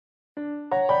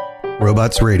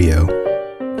Robots Radio.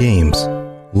 Games,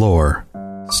 lore,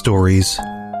 stories,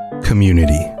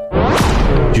 community.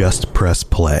 Just press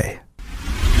play.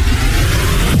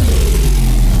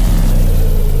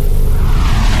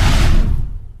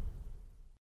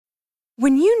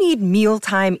 When you need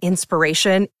mealtime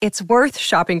inspiration, it's worth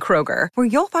shopping Kroger, where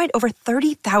you'll find over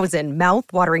 30,000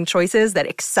 mouth-watering choices that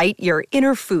excite your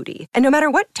inner foodie. And no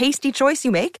matter what tasty choice you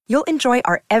make, you'll enjoy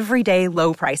our everyday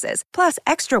low prices, plus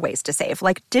extra ways to save,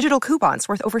 like digital coupons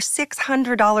worth over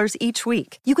 $600 each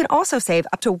week. You can also save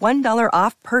up to $1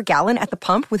 off per gallon at the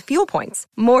pump with fuel points.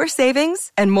 More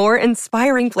savings and more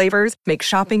inspiring flavors make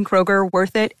shopping Kroger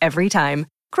worth it every time.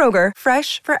 Kroger,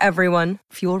 fresh for everyone.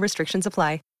 Fuel restrictions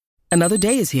apply. Another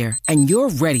day is here, and you're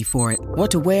ready for it.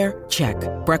 What to wear? Check.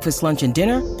 Breakfast, lunch, and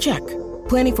dinner? Check.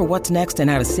 Planning for what's next and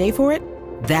how to save for it?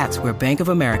 That's where Bank of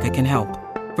America can help.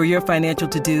 For your financial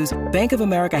to-dos, Bank of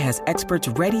America has experts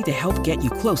ready to help get you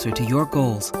closer to your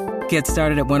goals. Get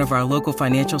started at one of our local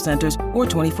financial centers or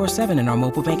 24/7 in our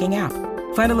mobile banking app.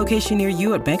 Find a location near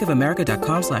you at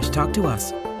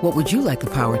bankofamerica.com/talktous. What would you like the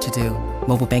power to do?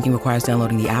 Mobile banking requires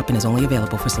downloading the app and is only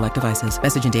available for select devices.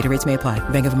 Message and data rates may apply.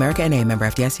 Bank of America N.A., member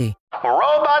FDIC.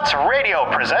 Robots Radio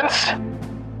presents...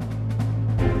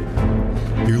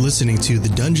 You're listening to the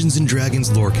Dungeons & Dragons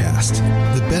Lorecast,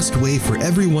 the best way for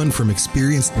everyone from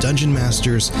experienced dungeon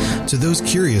masters to those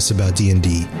curious about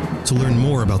D&D to learn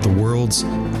more about the worlds,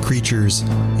 creatures,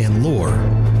 and lore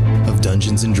of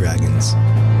Dungeons & Dragons.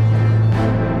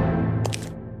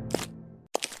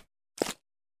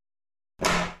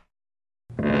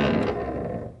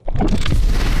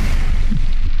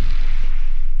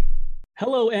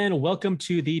 Hello and welcome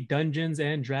to the Dungeons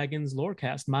and Dragons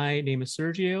Lorecast. My name is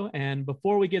Sergio, and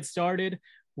before we get started,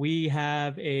 we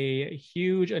have a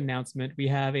huge announcement. We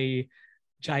have a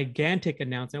gigantic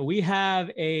announcement. We have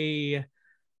a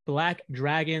Black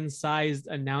Dragon-sized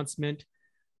announcement.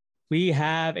 We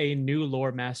have a new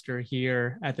lore master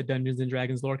here at the Dungeons and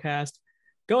Dragons Lorecast.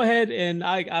 Go ahead, and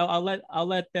I'll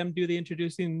let them do the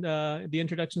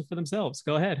introductions for themselves.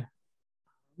 Go ahead.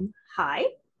 Hi,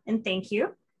 and thank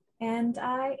you. And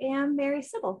I am Mary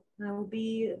Sybil. I will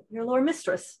be your lore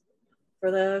mistress for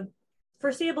the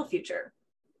foreseeable future.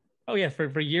 Oh yeah,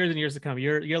 for years and years to come.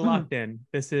 You're locked in.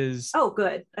 This is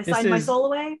good. I signed my soul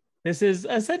away. This is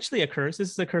essentially a curse.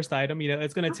 This is a cursed item. You know,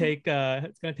 it's gonna take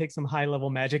some high level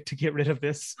magic to get rid of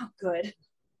this. Oh, good.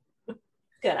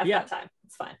 Good. I've got time.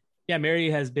 It's fine. Yeah,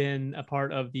 Mary has been a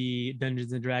part of the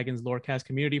Dungeons and Dragons Lorecast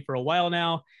community for a while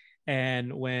now,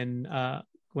 and when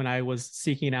I was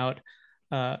seeking out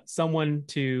someone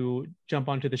to jump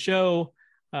onto the show,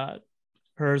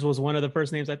 hers was one of the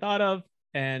first names I thought of,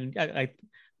 and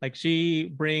she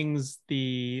brings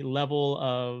the level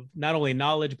of not only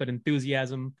knowledge but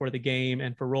enthusiasm for the game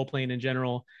and for role playing in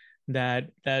general that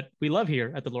we love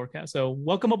here at the Lorecast. So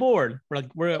welcome aboard.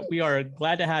 We are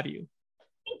glad to have you.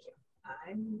 Thank you.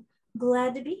 I'm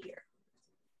glad to be here.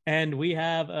 And we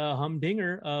have a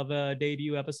humdinger of a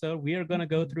debut episode. We are going to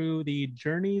go through the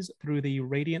Journeys Through the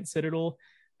Radiant Citadel,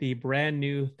 the brand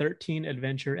new 13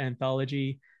 adventure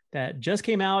anthology that just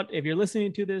came out. If you're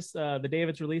listening to this, the day of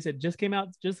its release, it just came out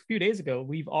just a few days ago.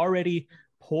 We've already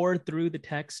poured through the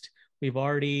text. We've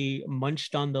already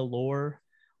munched on the lore.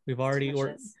 We've already,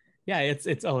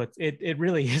 it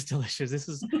really is delicious.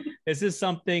 This is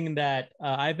something that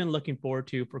I've been looking forward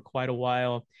to for quite a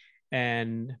while.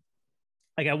 And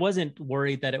I wasn't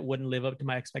worried that it wouldn't live up to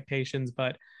my expectations,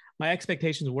 but my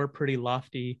expectations were pretty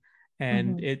lofty,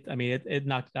 and it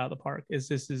knocked it out of the park.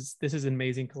 This is an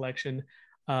amazing collection.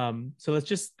 So let's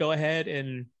just go ahead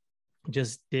and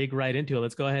just dig right into it.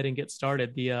 Let's go ahead and get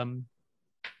started. The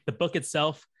book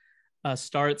itself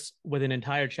starts with an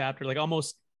entire chapter,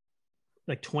 almost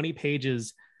 20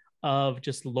 pages of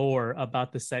just lore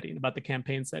about the setting, about the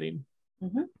campaign setting,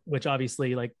 which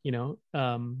obviously,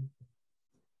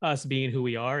 us being who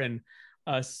we are and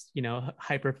us,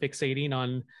 hyper fixating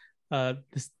on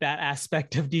that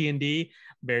aspect of D&D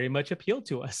very much appealed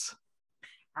to us.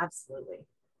 Absolutely.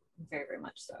 Very, very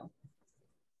much so.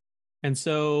 And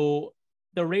so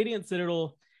the Radiant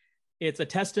Citadel, it's a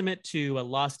testament to a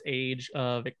lost age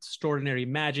of extraordinary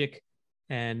magic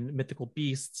and mythical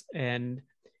beasts. And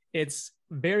it's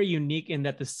very unique in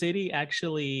that the city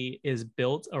actually is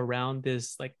built around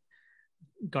this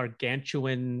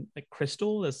gargantuan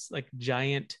crystal, this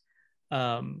giant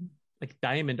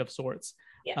diamond of sorts.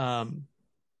 Yes.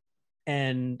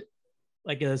 And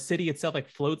the city itself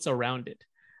floats around it.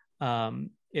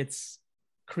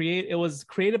 It was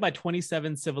created by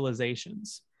 27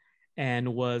 civilizations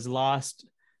and was lost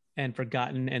and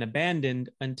forgotten and abandoned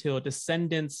until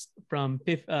descendants from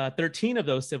 13 of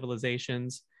those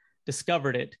civilizations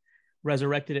discovered it,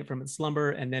 resurrected it from its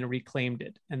slumber, and then reclaimed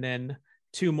it. And then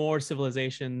two more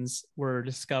civilizations were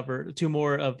discovered. Two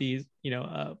more of these,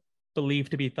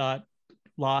 believed to be thought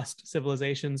lost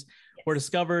civilizations were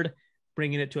discovered,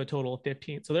 bringing it to a total of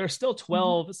 15. So there are still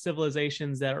 12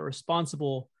 civilizations that are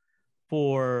responsible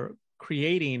for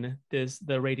creating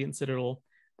the Radiant Citadel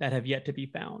that have yet to be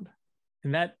found.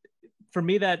 And that, for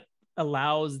me, that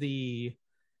allows the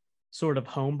sort of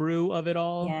homebrew of it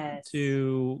all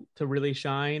to really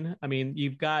shine. I mean,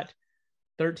 you've got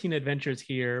 13 adventures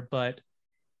here, but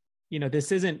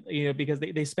this isn't, because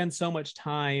they spend so much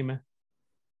time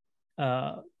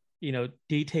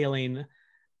detailing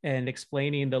and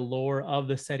explaining the lore of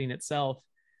the setting itself,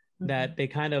 that they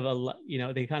kind of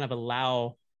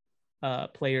allow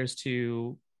players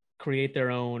to create their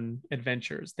own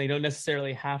adventures. They don't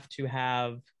necessarily have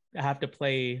to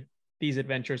play these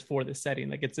adventures for the setting.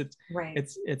 Like it's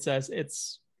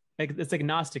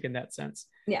agnostic in that sense.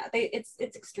 Yeah, it's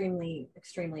extremely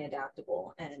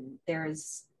adaptable, and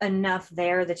there's enough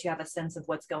there that you have a sense of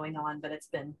what's going on, but it's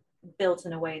been built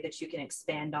in a way that you can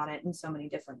expand on it in so many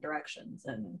different directions,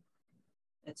 and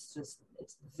it's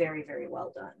very, very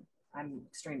well done. I'm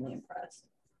extremely impressed.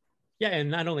 Yeah,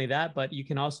 and not only that, but you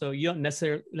don't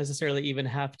necessarily even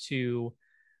have to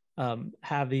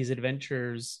have these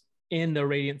adventures in the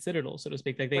Radiant Citadel, so to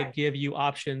speak. Like they give you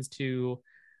options to,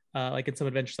 like in some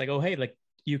adventures, like, oh, hey, like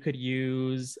you could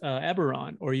use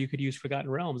Eberron, or you could use Forgotten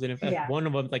Realms. And if one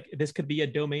of them, like this could be a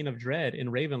Domain of Dread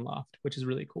in Ravenloft, which is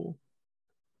really cool.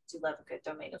 I do love a good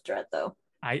Domain of Dread, though.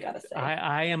 I gotta say,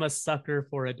 I am a sucker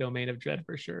for a Domain of Dread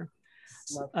for sure.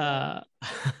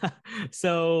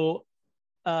 So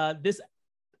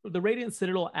the Radiant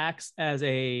Citadel acts as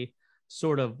a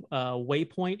sort of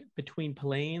waypoint between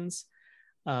planes.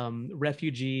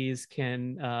 Refugees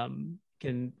can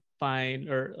find,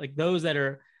 or like those that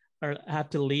are have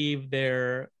to leave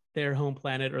their home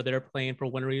planet or their plane for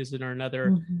one reason or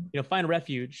another, find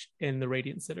refuge in the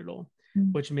Radiant Citadel,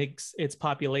 which makes its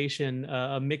population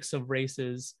a mix of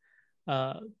races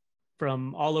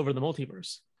from all over the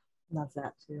multiverse. Love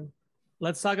that too.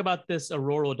 Let's talk about this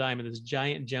auroral diamond, this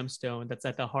giant gemstone that's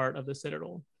at the heart of the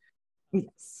Citadel.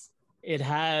 Yes. It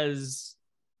has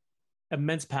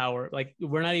immense power. Like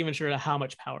we're not even sure how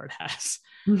much power it has,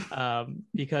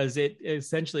 because it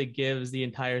essentially gives the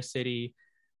entire city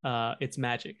its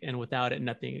magic, and without it,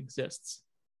 nothing exists.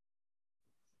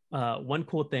 One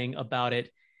cool thing about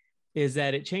it is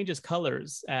that it changes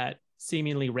colors at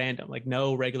seemingly random, like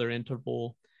no regular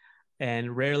interval,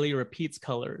 and rarely repeats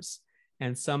colors.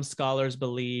 And some scholars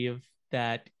believe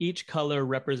that each color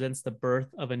represents the birth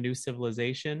of a new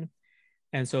civilization.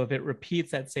 And so if it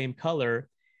repeats that same color,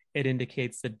 it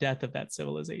indicates the death of that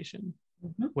civilization,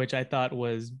 which I thought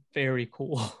was very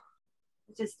cool.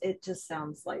 It just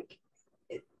sounds like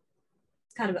it's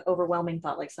kind of an overwhelming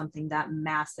thought, like something that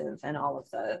massive and all of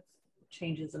the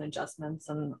changes and adjustments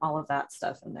and all of that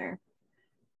stuff in there.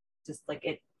 Just like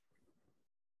it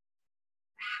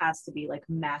has to be like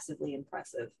massively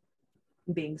impressive,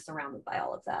 being surrounded by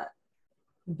all of that.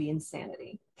 It'd be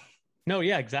insanity. No,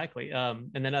 yeah, exactly. And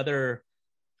then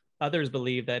others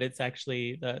believe that it's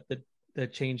actually the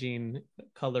changing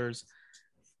colors,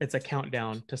 it's a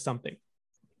countdown to something,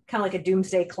 kind of like a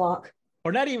doomsday clock,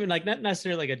 or not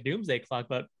necessarily like a doomsday clock,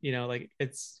 but like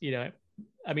it's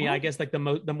I mean, I guess like the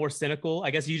more cynical,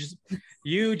 I guess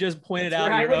you just pointed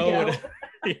out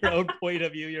your own point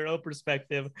of view, your own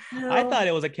perspective. No. I thought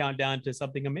it was a countdown to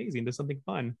something amazing, to something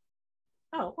fun.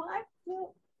 Oh,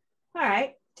 well, all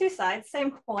right, two sides,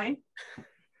 same coin.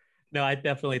 No, I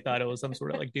definitely thought it was some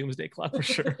sort of like doomsday clock for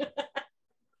sure.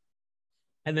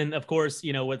 And then, of course,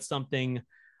 with something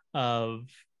of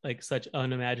like such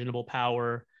unimaginable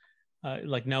power,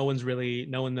 like no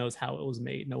one knows how it was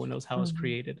made. No one knows how it was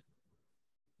created.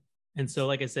 And so,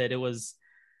 like I said, it was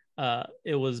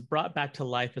brought back to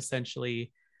life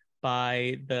essentially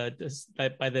by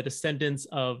the descendants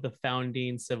of the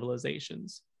founding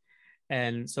civilizations.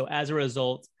 And so as a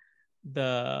result,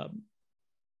 the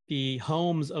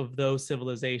homes of those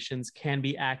civilizations can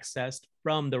be accessed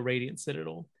from the Radiant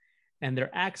Citadel. And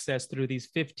they're accessed through these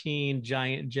 15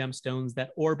 giant gemstones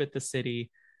that orbit the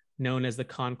city, known as the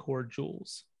Concord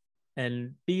Jewels.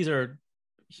 And these are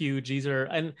huge.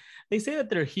 And they say that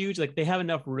they're huge, like they have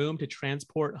enough room to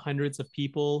transport hundreds of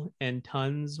people and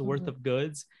tons worth of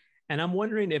goods. And I'm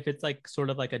wondering if it's like sort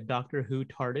of like a Doctor Who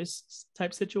TARDIS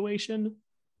type situation,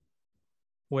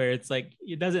 where it's like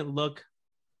it doesn't look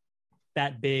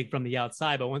that big from the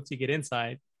outside, but once you get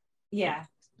inside,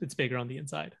 it's bigger on the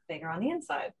inside. Bigger on the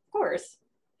inside, of course.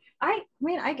 I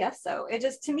mean, I guess so. It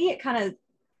just, to me, it kind of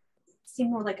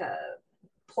seemed more like a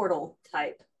portal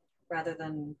type rather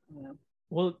than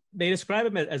well, they describe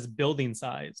them as building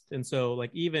sized, and so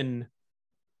like even,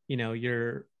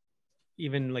 you're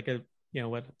even like a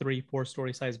what 3-4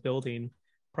 story size building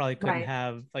probably couldn't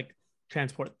have like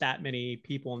transport that many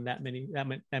people and that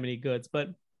many goods. But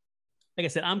like I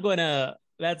said,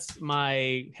 that's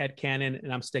my headcanon,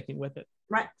 and I'm sticking with it.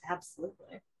 Right,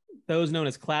 absolutely. Those known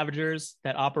as clavigers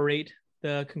that operate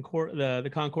the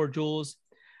Concord jewels.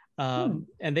 And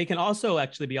they can also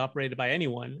actually be operated by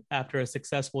anyone after a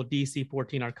successful DC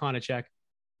 14 Arcana check.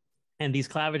 And these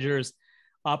clavigers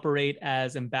operate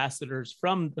as ambassadors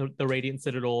from the Radiant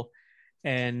Citadel,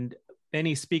 and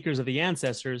any speakers of the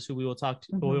ancestors who we will talk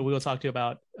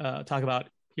about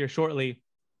here shortly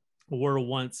were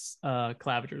once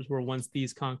clavigers, were once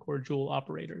these Concord jewel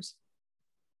operators.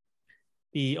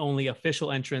 The only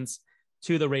official entrance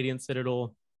to the Radiant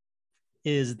Citadel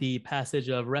is the Passage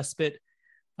of Respite,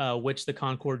 which the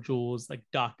Concord jewels like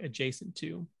dock adjacent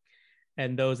to.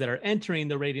 And those that are entering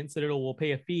the Radiant Citadel will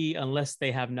pay a fee unless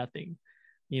they have nothing.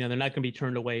 They're not going to be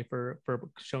turned away for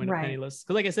showing up penniless.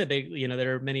 Because like I said,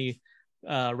 there are many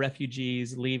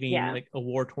refugees leaving like a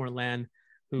war-torn land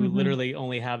who literally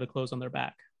only have the clothes on their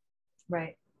back.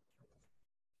 Right.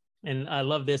 And I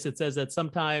love this. It says that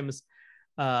sometimes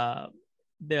a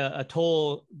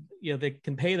toll, they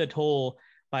can pay the toll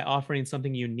by offering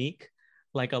something unique,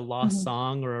 like a lost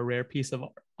song or a rare piece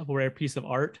of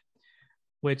art,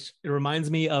 which it reminds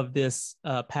me of this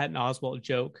Patton Oswalt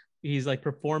joke. He's like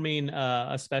performing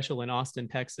a special in Austin,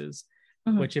 Texas,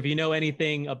 which if you know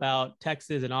anything about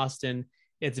Texas and Austin,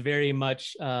 it's very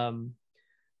much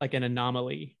like an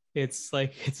anomaly. It's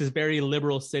this very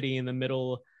liberal city in the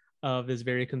middle of this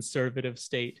very conservative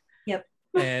state. Yep.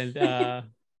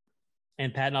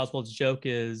 And Patton Oswalt's joke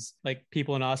is like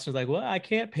people in Austin are like, well, I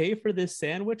can't pay for this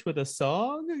sandwich with a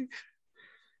song.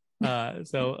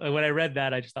 So when I read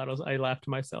that, I just thought I laughed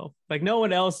to myself. Like no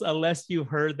one else, unless you've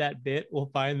heard that bit, will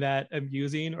find that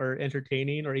amusing or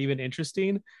entertaining or even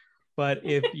interesting. But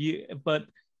but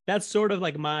that's sort of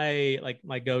like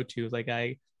my go-to. Like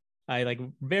I like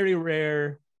very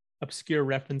rare obscure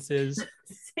references.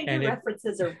 And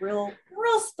references are real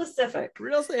specific.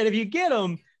 And if you get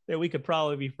them, then we could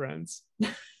probably be friends.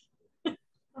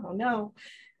 Oh no,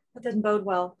 that didn't bode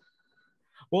well.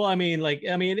 Well, I mean,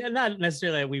 not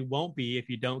necessarily that we won't be if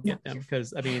you don't get them,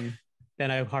 because then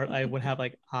I would have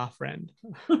like a friend.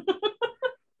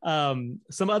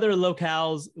 Some other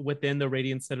locales within the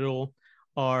Radiant Citadel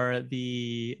are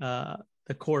the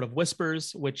Court of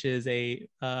Whispers, which is a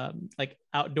like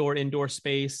indoor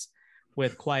space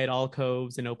with quiet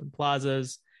alcoves and open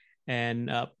plazas, and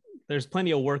there's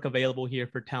plenty of work available here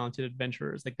for talented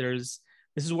adventurers. Like this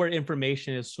is where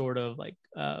information is sort of like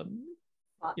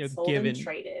given,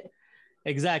 traded.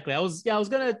 Exactly. I was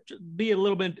gonna be a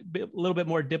little bit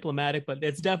more diplomatic, but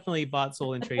it's definitely bought,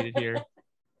 sold, and traded here.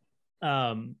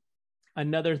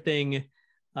 Another thing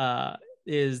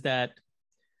is that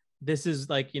this is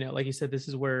like you said, this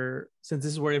is where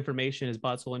information is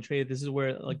bought, sold, and traded. This is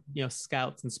where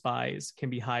scouts and spies can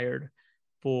be hired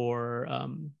for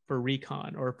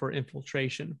recon or for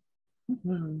infiltration.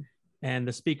 And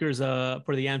the speakers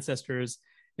for the ancestors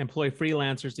employ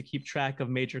freelancers to keep track of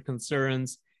major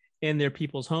concerns in their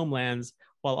people's homelands,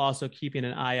 while also keeping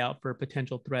an eye out for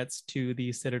potential threats to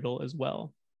the Citadel as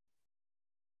well.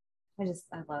 I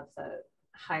love the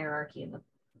hierarchy and the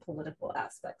political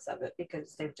aspects of it,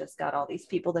 because they've just got all these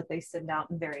people that they send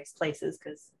out in various places,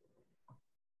 because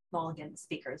again,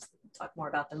 speakers, we'll talk more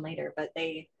about them later, but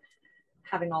they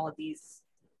having all of these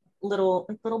little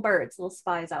birds, little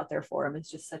spies out there for them is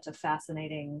just such a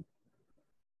fascinating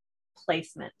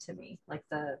placement to me. Like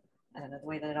the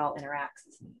way that it all interacts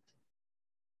is neat.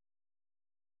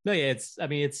 No, yeah,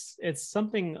 it's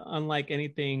something unlike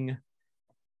anything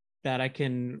that I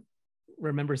can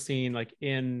remember seeing like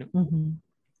in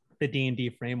the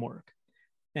D&D framework.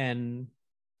 And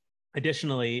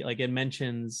additionally, like it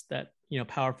mentions that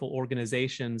powerful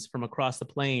organizations from across the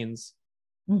plains,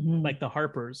 like the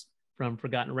Harpers from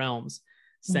Forgotten Realms,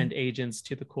 send agents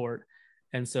to the court.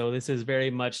 And so this is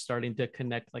very much starting to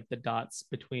connect like the dots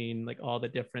between like all the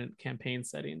different campaign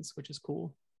settings, which is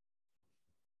cool.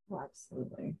 Oh,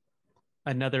 absolutely.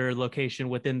 Another location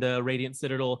within the Radiant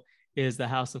Citadel is the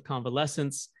House of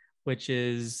Convalescence, which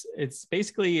is it's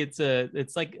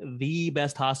like the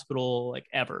best hospital like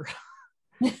ever.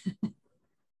 The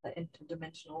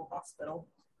interdimensional hospital.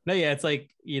 No, yeah, it's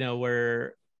like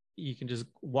where you can just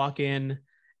walk in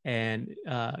and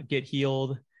get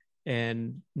healed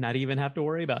and not even have to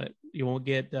worry about it. You won't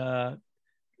get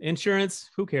insurance.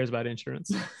 Who cares about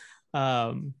insurance?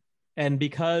 And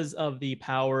because of the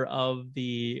power of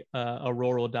the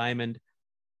Auroral Diamond,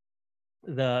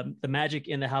 the magic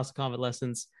in the House of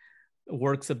Convalescence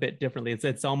works a bit differently.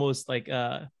 It's almost like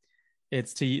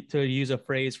it's to use a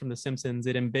phrase from The Simpsons,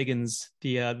 it embiggens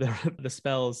the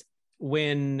spells.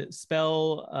 When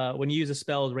you use a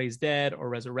spell, raise dead or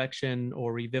resurrection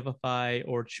or revivify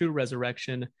or true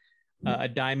resurrection, a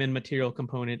diamond material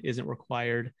component isn't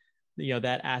required.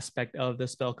 That aspect of the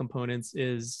spell components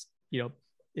is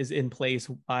in place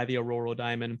by the Auroral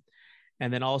Diamond.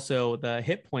 And then also the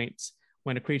hit points.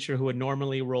 When a creature who would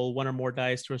normally roll one or more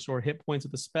dice to restore hit points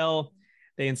with the spell,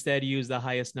 they instead use the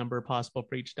highest number possible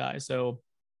for each die. So,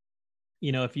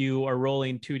 if you are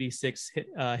rolling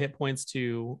 2d6 hit points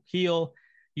to heal,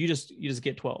 you just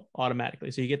get 12 automatically.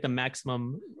 So you get the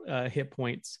maximum hit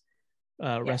points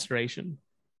restoration,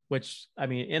 which, I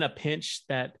mean, in a pinch,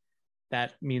 that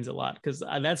means a lot, because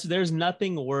there's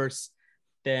nothing worse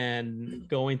than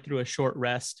going through a short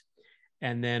rest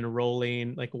and then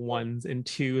rolling like ones and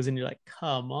twos, and you're like,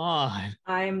 come on.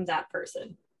 I'm that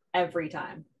person every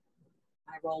time.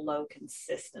 I roll low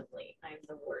consistently. I'm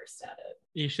the worst at it.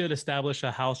 You should establish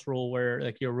a house rule where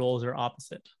like your rolls are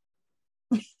opposite.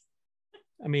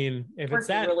 I mean, if it's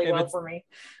that really well for me,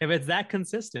 if it's that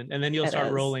consistent, and then you'll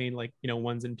start rolling like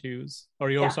ones and twos,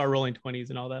 or you'll start rolling 20s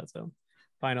and all that. So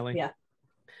finally, I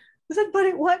said, but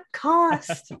at what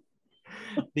cost?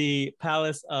 The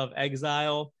Palace of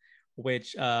Exile,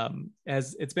 which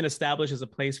it's been established as a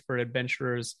place for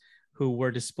adventurers who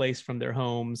were displaced from their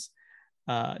homes.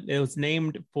 It was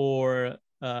named for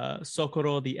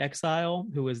Socorro the Exile,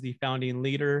 who was the founding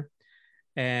leader,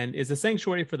 and is a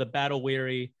sanctuary for the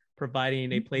battle-weary,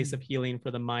 providing a place of healing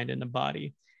for the mind and the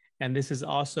body. And this is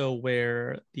also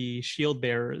where the shield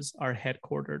bearers are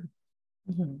headquartered.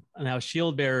 Mm-hmm. Now,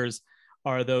 shield bearers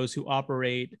are those who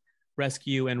operate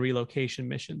rescue and relocation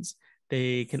missions.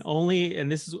 They can only,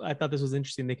 and I thought this was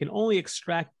interesting, they can only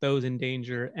extract those in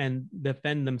danger and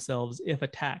defend themselves if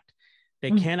attacked. They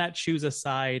cannot choose a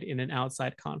side in an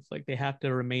outside conflict. They have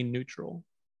to remain neutral.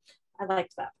 I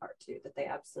liked that part too, that they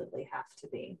absolutely have to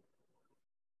be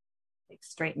like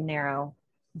straight and narrow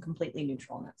and completely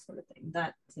neutral and that sort of thing.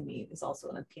 That to me is also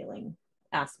an appealing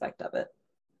aspect of it.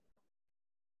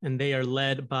 And they are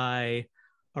led by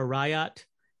Arayat,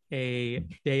 a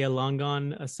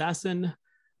Dealongon assassin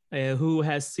who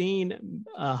has seen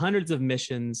hundreds of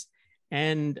missions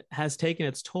and has taken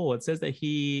its toll. It says that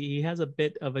he has a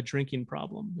bit of a drinking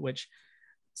problem, which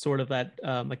sort of that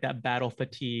like that battle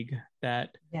fatigue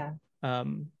that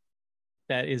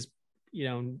that is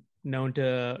known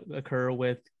to occur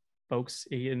with folks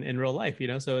in real life.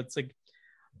 So it's like,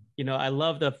 I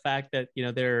love the fact that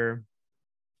they're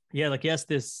yes,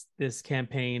 this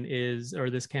campaign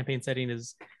this campaign setting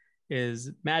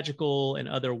is magical and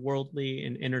otherworldly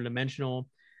and interdimensional.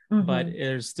 But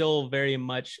there's still very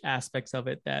much aspects of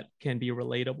it that can be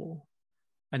relatable.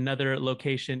 Another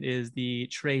location is the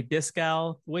Tre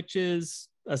Discal, which is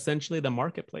essentially the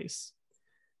marketplace.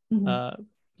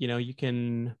 You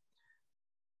can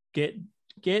get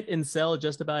and sell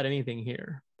just about anything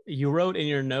here. You wrote in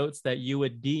your notes that you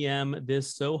would DM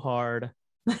this so hard,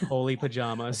 holy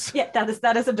pajamas. Yeah,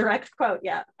 that is a direct quote.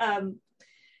 Yeah.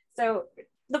 So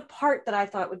the part that I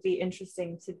thought would be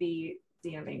interesting to be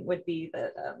DMing would be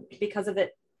that because of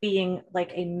it being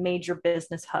like a major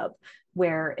business hub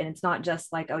and it's not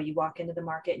just like, oh, you walk into the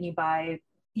market and you buy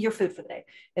your food for the day.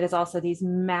 It is also these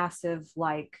massive,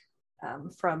 like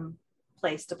from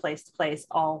place to place to place,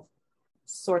 all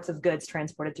sorts of goods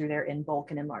transported through there in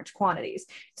bulk and in large quantities.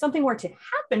 If something were to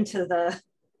happen to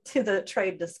the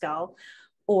Tre Discal,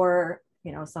 or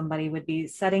somebody would be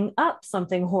setting up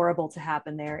something horrible to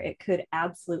happen there, it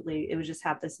would just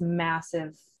have this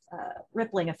massive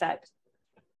rippling effect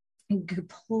and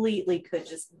completely could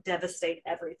just devastate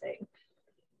everything,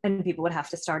 and people would have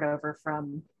to start over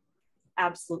from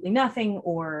absolutely nothing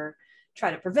or try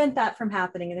to prevent that from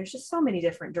happening. And there's just so many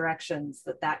different directions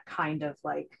that kind of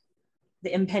like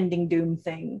the impending doom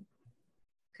thing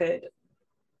could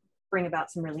bring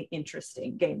about some really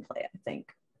interesting gameplay, I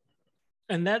think.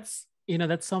 And that's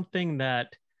something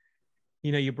that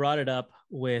you brought it up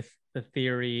with the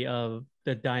theory of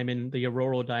the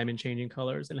auroral diamond changing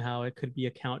colors and how it could be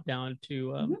a countdown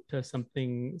to some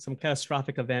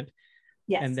catastrophic event.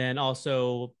 Yes. And then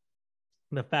also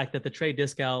the fact that the Tre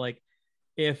Discal, like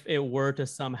if it were to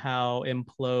somehow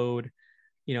implode,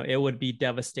 it would be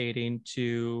devastating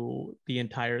to the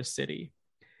entire city.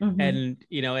 And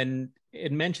and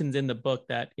it mentions in the book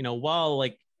that while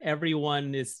like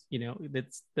everyone is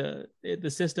it's the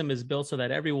system is built so that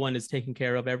everyone is taken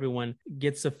care of, everyone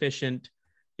gets sufficient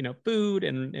food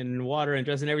and water and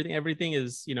dress, and everything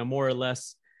is more or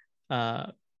less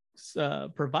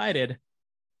provided.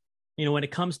 when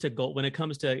it comes to gold, when it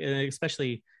comes to, and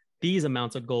especially these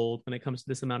amounts of gold, when it comes to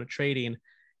this amount of trading,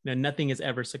 nothing is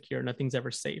ever secure, nothing's ever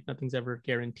safe, nothing's ever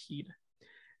guaranteed.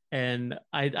 And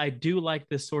I do like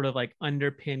this sort of like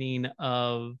underpinning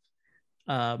of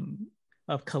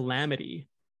calamity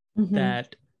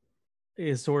that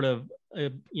is sort of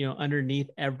underneath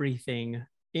everything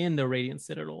in the Radiant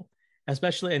Citadel,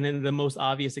 especially. And then the most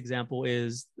obvious example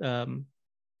is the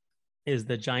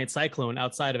giant cyclone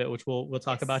outside of it, which we'll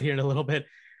talk about here in a little bit.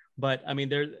 But I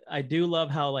mean, I do love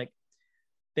how like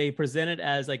they present it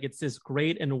as like it's this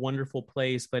great and wonderful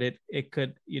place, but it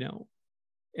could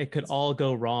all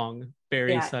go wrong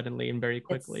very suddenly and very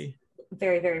quickly.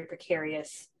 Very, very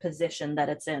precarious position that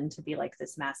it's in to be like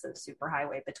this massive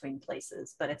superhighway between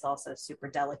places, but it's also super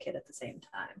delicate at the same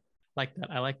time. Like that.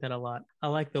 I like that a lot. I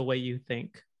like the way you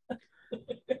think.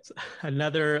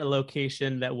 Another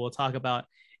location that we'll talk about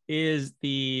is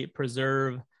the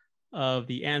Preserve of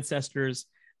the Ancestors.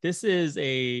 This is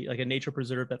a nature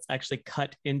preserve that's actually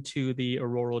cut into the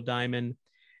Auroral Diamond.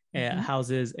 It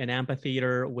houses an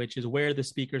amphitheater, which is where the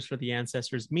speakers for the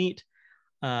ancestors meet.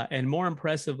 And more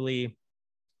impressively,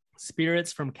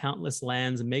 spirits from countless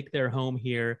lands make their home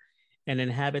here and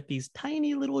inhabit these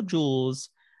tiny little jewels,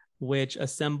 which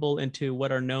assemble into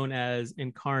what are known as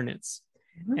incarnates.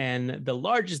 And the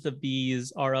largest of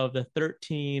these are of the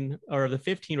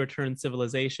 15 returned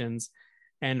civilizations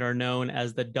and are known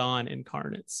as the Dawn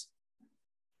Incarnates.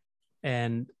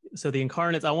 And so the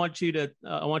incarnates, I want you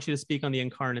to speak on the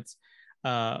incarnates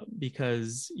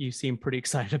because you seem pretty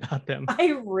excited about them.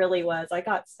 I really was. I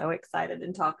got so excited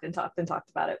and talked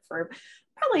about it for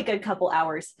probably a good couple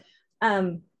hours.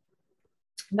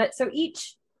 But so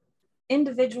each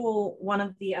individual one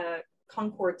of the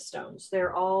Concord stones,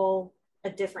 they're all a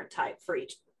different type for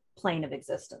each plane of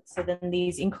existence. So then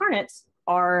these incarnates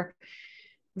are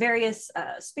various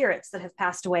spirits that have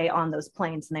passed away on those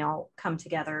planes, and they all come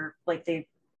together, like they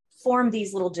form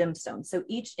these little gemstones. So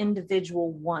each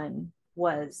individual one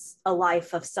was a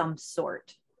life of some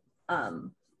sort.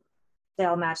 They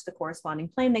all match the corresponding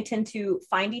plane. They tend to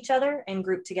find each other and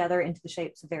group together into the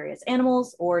shapes of various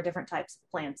animals or different types of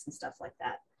plants and stuff like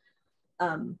that.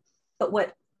 But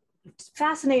what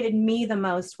fascinated me the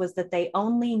most was that they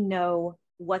only know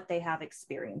what they have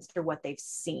experienced or what they've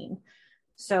seen.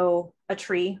 So a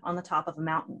tree on the top of a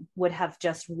mountain would have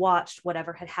just watched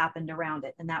whatever had happened around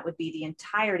it, and that would be the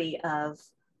entirety of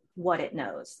what it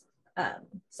knows.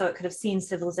 So it could have seen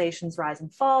civilizations rise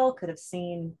and fall, could have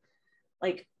seen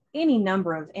like any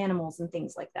number of animals and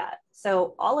things like that.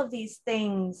 So all of these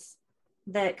things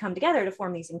that come together to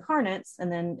form these incarnates,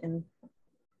 and then in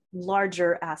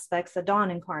larger aspects, the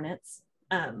Dawn Incarnates,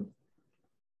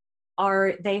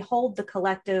 they hold the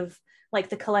collective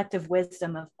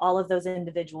wisdom of all of those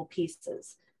individual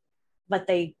pieces, but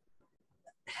they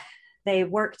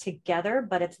work together,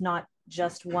 but it's not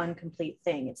just one complete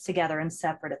thing. It's together and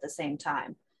separate at the same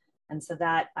time. And so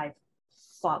that I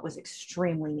thought was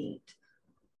extremely neat.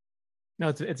 No,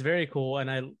 it's very cool.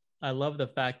 And I love the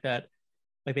fact that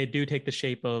like they do take the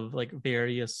shape of like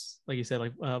various, like you said,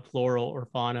 like floral or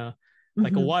fauna,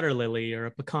 like a water lily or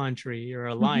a pecan tree or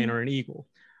a lion or an eagle.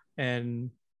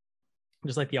 And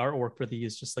just like the artwork for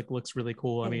these just like looks really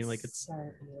cool. I mean, like it's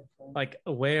so beautiful. Like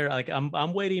where like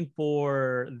I'm waiting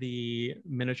for the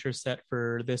miniature set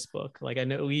for this book. Like I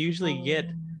know we usually get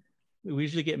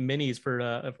minis for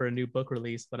a new book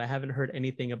release, but I haven't heard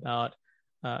anything about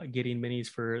getting minis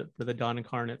for the Dawn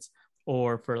Incarnates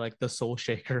or for like the Soul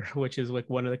Shaker, which is like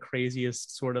one of the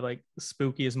craziest sort of like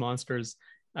spookiest monsters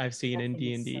I've seen in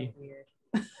D&D. So weird.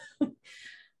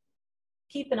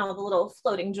 Keeping all the little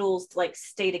floating jewels to like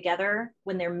stay together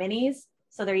when they're minis,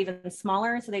 so they're even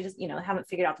smaller. So they just haven't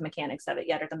figured out the mechanics of it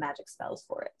yet or the magic spells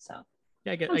for it. So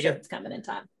yeah, I'm sure it's coming in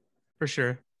time for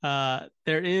sure. There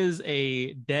is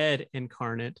a dead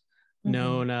incarnate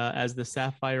known as the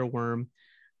Sapphire Worm.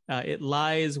 It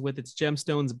lies with its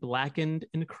gemstones blackened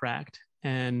and cracked,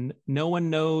 and no one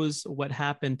knows what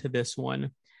happened to this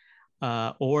one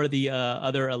or the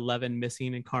other 11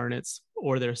 missing incarnates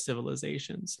or their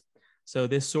civilizations. So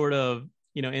this sort of,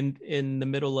 in the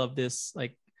middle of this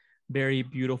like very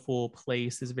beautiful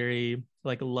place is very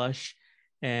like lush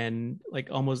and like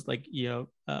almost like,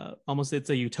 almost it's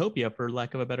a utopia for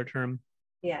lack of a better term.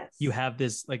 Yes. You have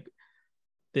this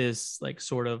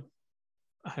sort of,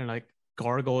 I don't know, like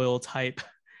gargoyle type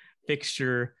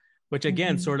fixture, which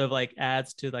again sort of like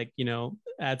adds to like,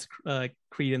 adds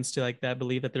credence to like that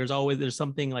belief that there's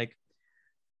something like,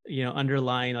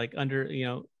 underlying, like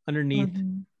underneath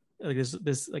like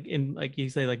this like in like you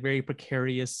say like very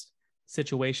precarious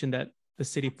situation that the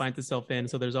city finds itself in.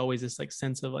 So there's always this like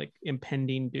sense of like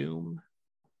impending doom.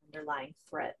 underlying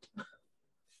threat.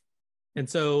 And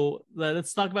so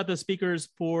let's talk about the speakers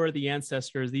for the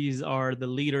ancestors. These are the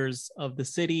leaders of the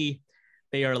city.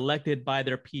 They are elected by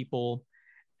their people,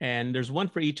 and there's one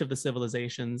for each of the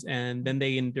civilizations, and then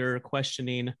they endure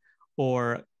questioning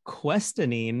or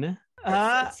questioning.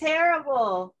 It's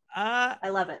terrible. I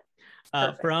love it.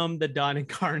 From the Dawn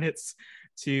Incarnates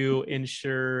to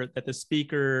ensure that the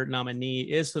speaker nominee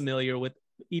is familiar with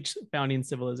each founding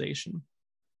civilization.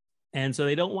 And so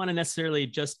they don't want to necessarily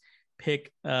just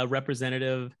pick a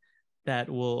representative that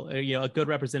will, a good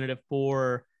representative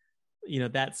for,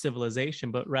 that civilization,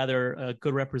 but rather a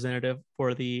good representative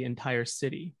for the entire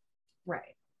city.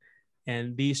 Right.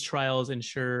 And these trials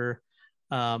ensure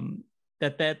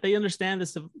that they understand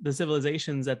the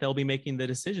civilizations that they'll be making the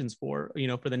decisions for,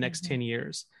 for the next 10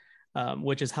 years,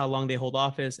 which is how long they hold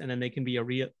office. And then they can be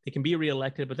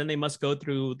reelected, but then they must go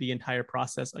through the entire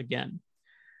process again.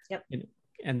 Yep.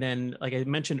 And then, like I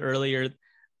mentioned earlier,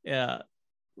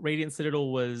 Radiant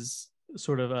Citadel was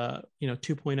sort of a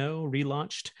 2.0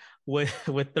 relaunched with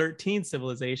 13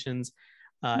 civilizations,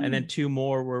 and then 2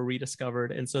 more were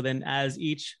rediscovered. And so then as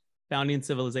each founding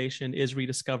civilization is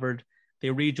rediscovered, they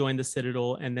rejoin the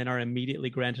Citadel and then are immediately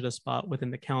granted a spot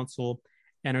within the council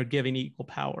and are given equal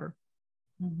power.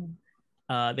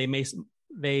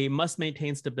 They must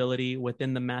maintain stability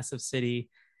within the massive city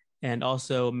and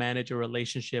also manage a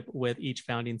relationship with each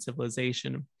founding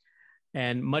civilization.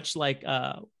 And much like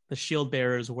the shield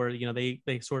bearers, where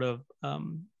they sort of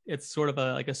it's sort of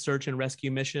like a search and rescue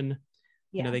mission.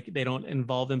 Yeah. They don't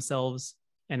involve themselves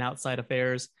in outside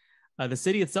affairs. The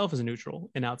city itself is neutral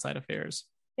in outside affairs.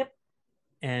 Yep.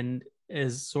 And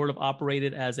is sort of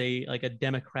operated as a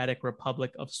democratic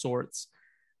republic of sorts,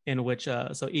 in which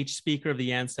so each speaker of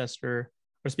the ancestor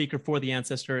or speaker for the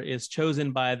ancestor is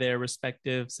chosen by their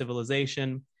respective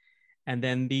civilization. And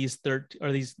then these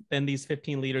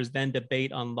 15 leaders then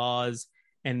debate on laws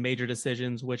and major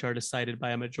decisions, which are decided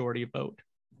by a majority vote.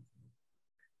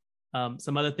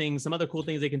 Some other cool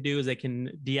things they can do is they can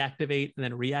deactivate and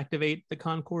then reactivate the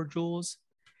Concord jewels.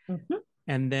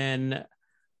 And then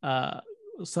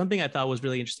something I thought was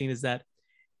really interesting is that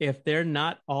if they're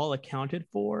not all accounted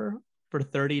for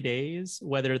 30 days,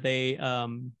 whether they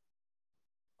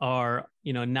are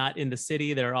not in the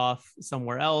city, they're off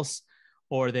somewhere else,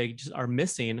 or they just are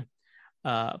missing,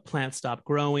 plants stop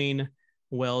growing,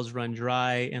 wells run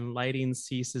dry, and lighting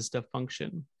ceases to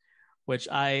function. Which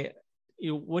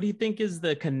what do you think is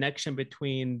the connection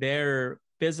between their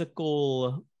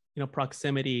physical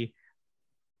proximity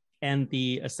and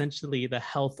essentially the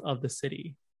health of the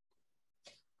city?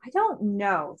 I don't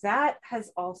know. That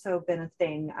has also been a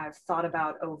thing I've thought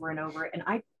about over and over, and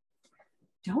I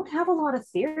don't have a lot of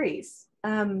theories.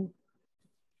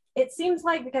 It seems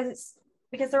like because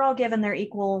they're all given their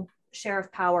equal share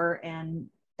of power, and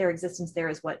their existence there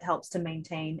is what helps to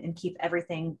maintain and keep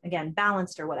everything, again,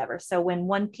 balanced or whatever. So when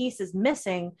one piece is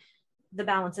missing, the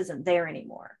balance isn't there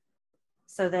anymore.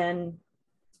 So then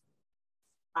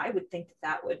I would think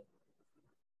that would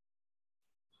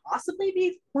possibly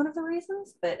be one of the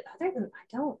reasons, but other than,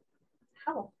 I don't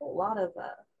have a whole lot of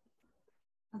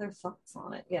other thoughts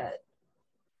on it yet.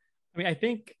 I mean, I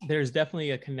think there's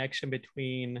definitely a connection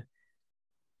between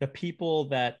the people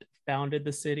that founded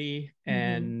the city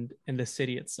and the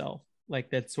city itself.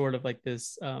 Like that's sort of like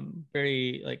this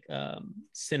very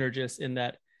synergist in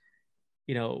that,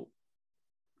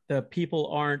 the people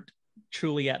aren't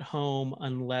truly at home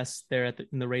unless they're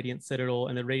in the Radiant Citadel,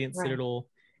 and the Radiant Citadel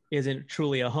isn't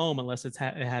truly a home unless it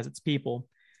has its people.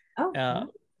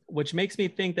 Which makes me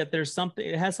think that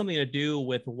it has something to do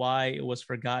with why it was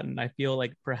forgotten. I feel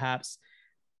like perhaps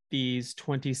these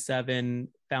 27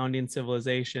 founding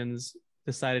civilizations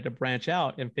decided to branch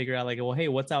out and figure out well, hey,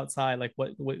 what's outside? Like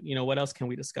what else can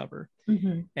we discover?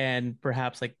 And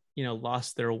perhaps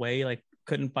lost their way,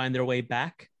 couldn't find their way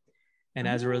back. And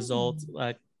as a result,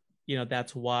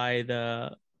 that's why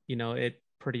it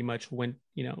pretty much went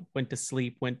to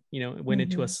sleep, went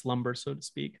into a slumber, so to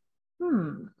speak.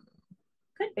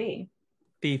 Could be.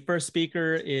 The first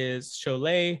speaker is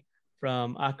Sholay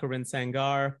from Akarin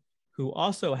Sangar, who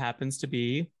also happens to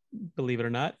be, believe it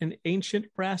or not, an ancient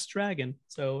brass dragon.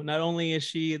 So not only is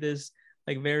she this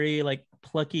very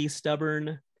plucky,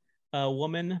 stubborn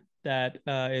woman that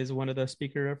is one of the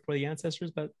speaker for the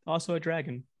ancestors, but also a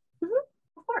dragon.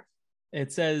 Of course.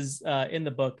 It says in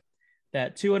the book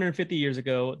that 250 years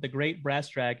ago, the great brass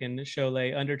dragon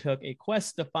Sholay undertook a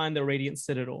quest to find the Radiant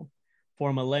Citadel.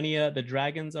 For millennia, the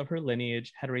dragons of her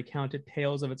lineage had recounted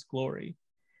tales of its glory.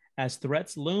 As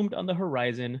threats loomed on the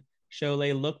horizon,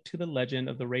 Sholay looked to the legend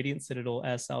of the Radiant Citadel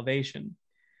as salvation.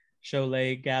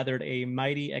 Sholay gathered a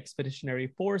mighty expeditionary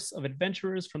force of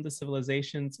adventurers from the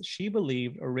civilizations she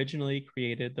believed originally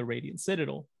created the Radiant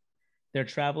Citadel. Their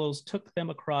travels took them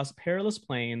across perilous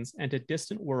plains and to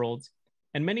distant worlds,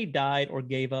 and many died or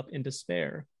gave up in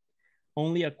despair.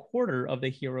 Only a quarter of the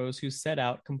heroes who set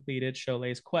out completed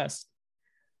Sholay's quest,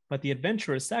 but the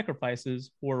adventurous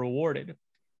sacrifices were rewarded.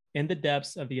 In the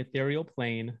depths of the ethereal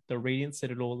plane, the Radiant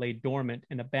Citadel lay dormant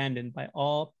and abandoned by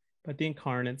all but the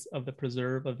incarnates of the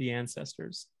preserve of the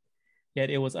ancestors.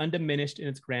 Yet it was undiminished in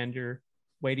its grandeur,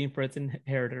 waiting for its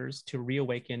inheritors to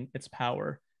reawaken its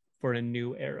power for a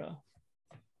new era.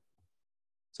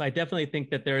 So I definitely think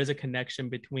that there is a connection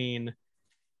between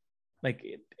like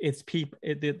its people,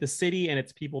 the city and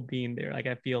its people being there. Like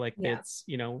I feel like it's,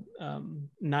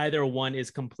 neither one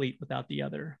is complete without the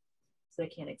other. So they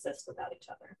can't exist without each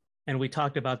other. And we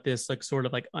talked about this like sort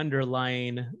of like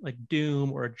underlying like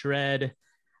doom or dread.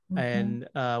 And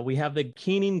we have the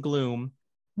keening gloom,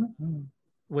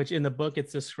 which in the book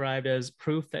it's described as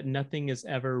proof that nothing is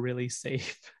ever really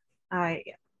safe. I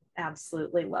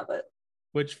absolutely love it.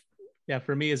 Which, yeah,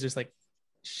 for me is just like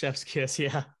chef's kiss.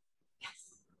 Yeah. Yes.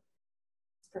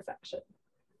 It's perfection.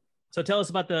 So tell us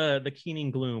about the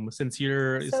keening gloom, since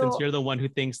you're the one who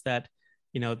thinks that,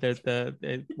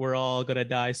 we're all gonna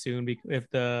die soon if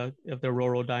the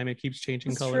Aurora Diamond keeps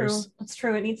changing colors. It's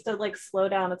true. It needs to like slow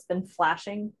down. It's been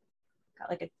flashing, got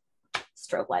like a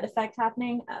strobe light effect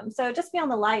happening. So just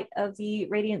beyond the light of the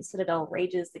Radiant Citadel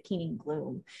rages the keening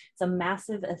gloom. It's a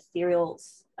massive ethereal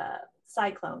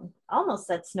cyclone. I almost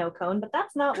said snow cone, but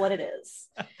that's not what it is.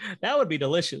 That would be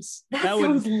delicious. That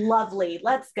sounds lovely.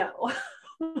 Let's go.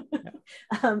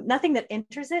 Nothing that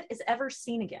enters it is ever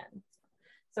seen again.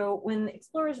 So when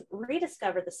explorers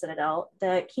rediscovered the Citadel,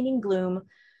 the keening gloom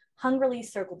hungrily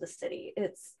circled the city.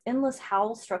 Its endless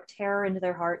howl struck terror into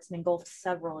their hearts and engulfed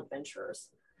several adventurers,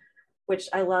 which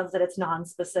I love that it's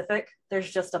non-specific.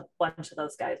 There's just a bunch of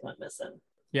those guys went missing.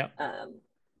 Yeah.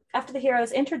 After the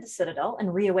heroes entered the Citadel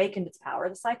and reawakened its power,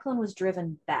 the cyclone was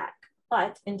driven back.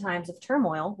 But in times of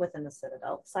turmoil within the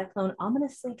Citadel, the cyclone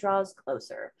ominously draws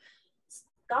closer.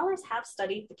 Scholars have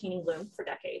studied the keening gloom for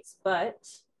decades, but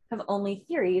have only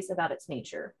theories about its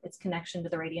nature, its connection to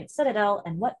the Radiant Citadel,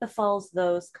 and what befalls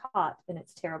those caught in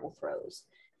its terrible throes.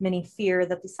 Many fear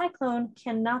that the cyclone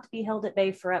cannot be held at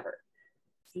bay forever.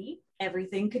 See,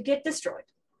 everything could get destroyed.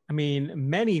 I mean,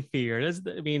 many fear.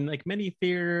 Many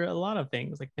fear a lot of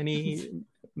things. Like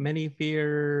many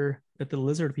fear that the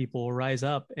lizard people will rise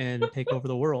up and take over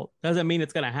the world. Doesn't mean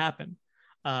it's going to happen.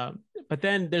 But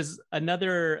then there's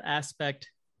another aspect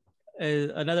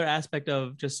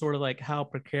of just sort of like how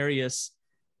precarious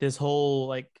this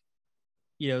whole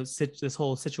this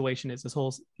whole situation is, this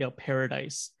whole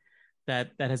paradise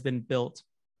that has been built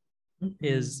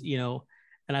is,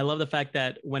 and I love the fact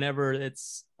that whenever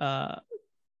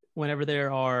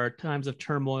there are times of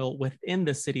turmoil within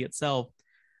the city itself,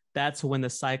 that's when the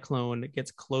cyclone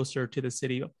gets closer to the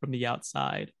city from the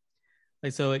outside.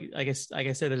 Like, so I guess, like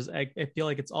I said, I feel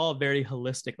like it's all very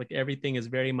holistic. Like everything is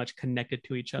very much connected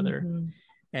to each other.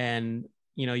 And,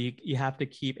 you have to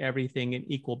keep everything in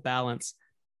equal balance.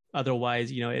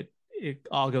 Otherwise, it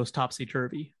all goes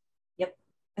topsy-turvy. Yep.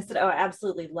 I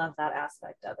absolutely love that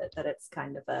aspect of it, that it's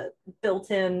kind of a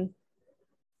built-in,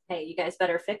 hey, you guys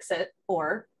better fix it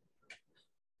or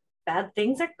bad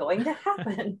things are going to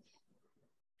happen.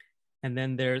 And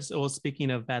then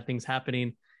speaking of bad things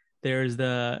happening, there's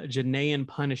the Janaean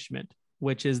punishment,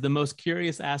 which is the most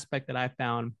curious aspect that I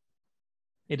found.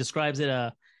 It describes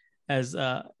it as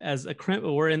a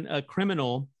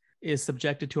criminal is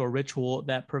subjected to a ritual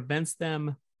that prevents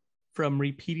them from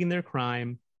repeating their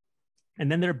crime,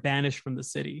 and then they're banished from the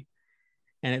city.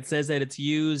 And it says that it's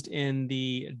used in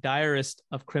the direst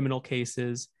of criminal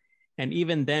cases, and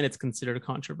even then it's considered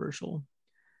controversial.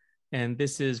 And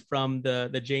this is from the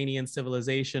Janian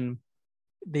civilization.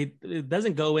 It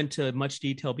doesn't go into much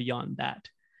detail beyond that.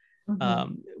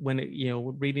 When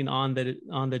reading on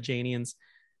the Janians,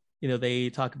 they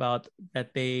talk about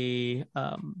that they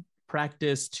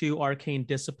practice two arcane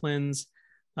disciplines,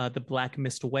 the Black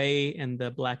Mist Way and the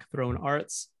Black Throne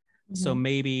Arts. So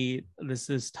maybe this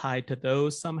is tied to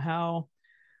those somehow,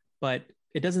 but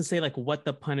it doesn't say like what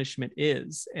the punishment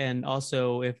is, and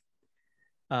also if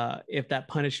that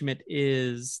punishment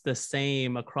is the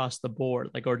same across the board,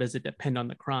 like, or does it depend on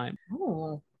the crime?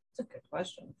 Oh, that's a good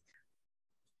question.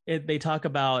 They talk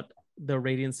about the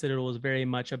Radiant Citadel is very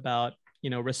much about,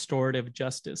 restorative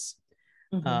justice,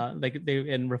 and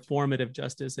reformative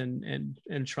justice, and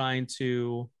trying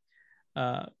to,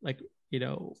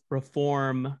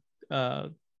 reform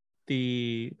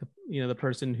the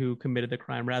person who committed the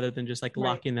crime rather than just like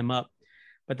locking them up.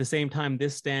 But at the same time,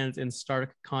 this stands in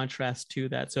stark contrast to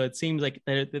that. So it seems like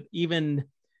that even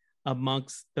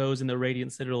amongst those in the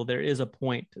Radiant Citadel, there is a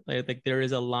point, like there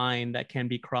is a line that can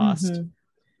be crossed. Mm-hmm.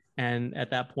 And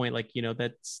at that point, like,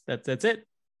 that's it.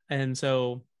 And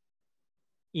so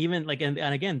even like, and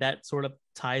again, that sort of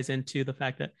ties into the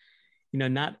fact that,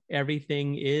 not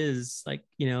everything is like,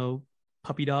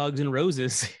 puppy dogs and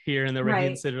roses here in the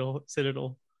Radiant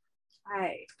Citadel.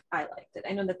 I liked it.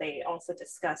 I know that they also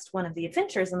discussed one of the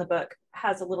adventures in the book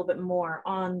has a little bit more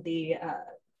on the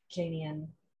Janian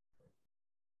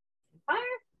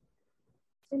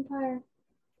Empire?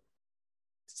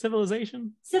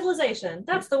 Civilization.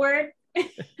 That's the word.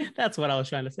 That's what I was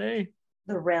trying to say.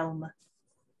 The realm.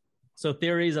 So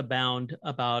theories abound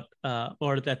about,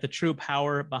 or that the true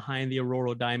power behind the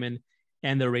Auroral Diamond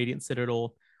and the Radiant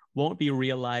Citadel won't be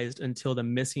realized until the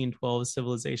missing 12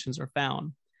 civilizations are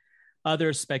found.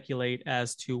 Others speculate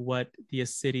as to what the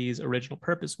city's original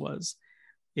purpose was.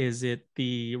 Is it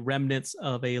the remnants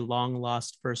of a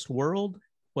long-lost first world?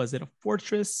 Was it a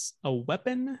fortress, a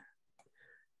weapon?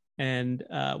 And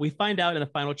we find out in the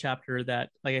final chapter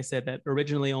that, like I said, that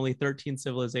originally only 13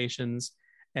 civilizations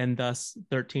and thus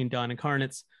 13 Dawn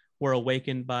Incarnates were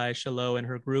awakened by Shallow and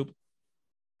her group.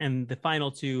 And the final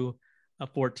two,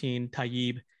 14,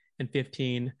 Tayyib, and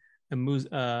 15,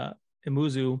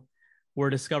 Imuzu, were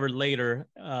discovered later,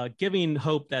 giving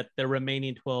hope that the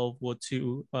remaining 12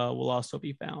 will also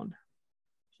be found.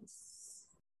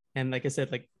 And like I said,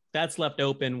 like that's left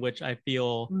open, which I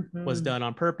feel was done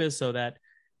on purpose so that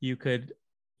you could,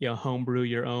 homebrew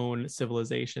your own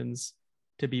civilizations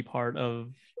to be part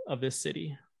of this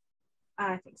city.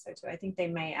 I think so too. I think they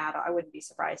may add, I wouldn't be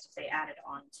surprised if they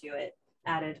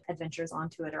added adventures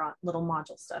onto it or little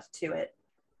module stuff to it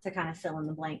to kind of fill in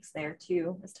the blanks there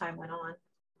too as time went on.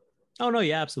 Oh no,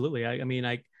 yeah, absolutely. I mean,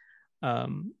 I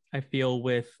feel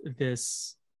with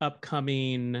this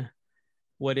upcoming,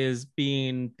 what is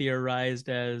being theorized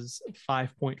as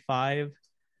 5.5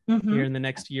 here in the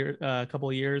next year, couple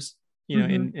of years,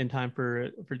 in time for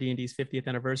D&D's 50th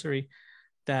anniversary,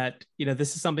 that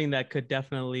this is something that could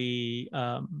definitely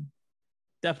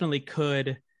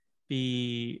could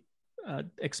be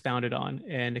expounded on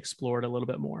and explored a little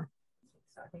bit more.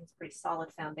 So I think it's a pretty solid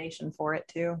foundation for it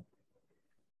too.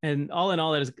 And all in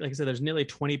all, that is, like I said, there's nearly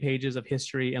 20 pages of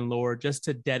history and lore just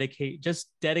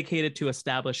dedicated to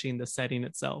establishing the setting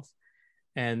itself.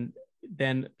 And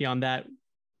then beyond that,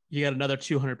 you got another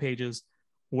 200 pages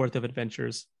worth of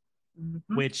adventures,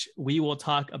 which we will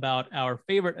talk about our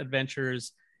favorite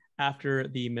adventures after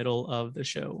the middle of the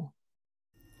show.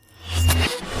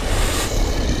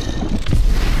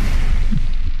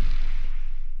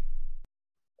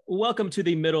 Welcome to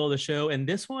the middle of the show, and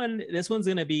this one's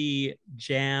going to be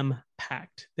jam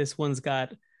packed. We've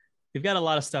got a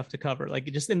lot of stuff to cover. Like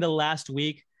just in the last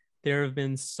week, there's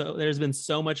been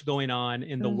so much going on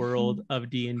in the world of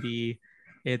D&D.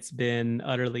 It's been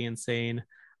utterly insane.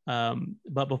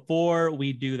 But before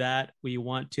we do that, we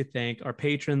want to thank our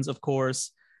patrons, of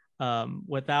course.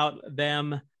 Without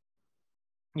them,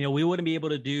 we wouldn't be able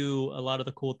to do a lot of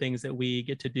the cool things that we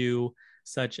get to do,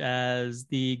 such as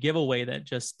the giveaway that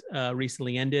just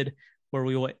recently ended, where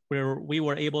we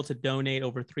were able to donate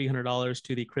over $300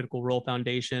 to the Critical Role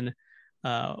Foundation.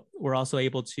 We're also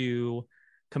able to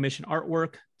commission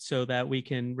artwork so that we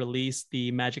can release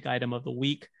the Magic Item of the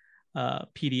Week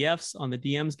PDFs on the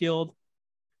DMs Guild.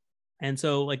 And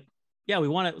so, we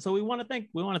want to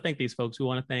thank these folks. We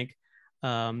want to thank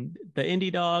the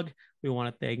Indie Dog. We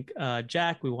want to thank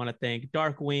Jack. We want to thank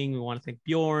Darkwing. We want to thank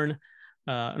Bjorn.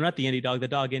 Not the Indie Dog, the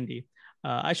Dog Indie.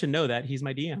 I should know that. He's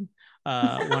my DM.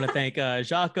 I want to thank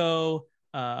Jaco,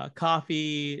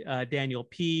 Coffee, Daniel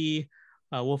P,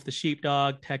 Wolf the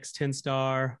Sheepdog, Tex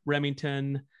 10-Star,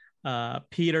 Remington,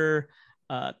 Peter.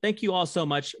 Thank you all so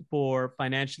much for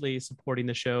financially supporting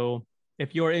the show.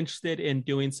 If you're interested in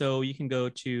doing so, you can go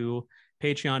to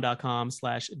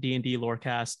patreon.com/D&D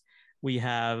Lorecast. We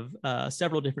have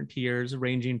several different tiers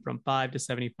ranging from $5 to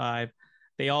 $75.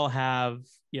 They all have,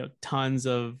 tons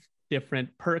of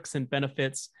different perks and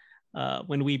benefits.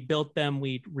 When we built them,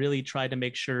 we really tried to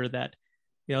make sure that,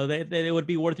 they would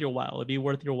be worth your while. It'd be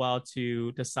worth your while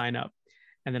to sign up.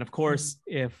 And then, of course,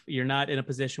 if you're not in a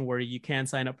position where you can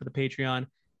sign up for the Patreon,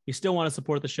 you still want to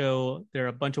support the show, there are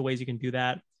a bunch of ways you can do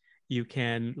that. You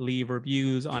can leave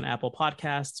reviews on Apple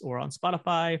Podcasts or on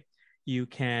Spotify. You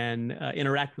can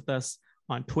interact with us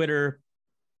on Twitter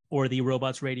or the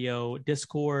Robots Radio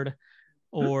Discord,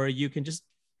 or you can just,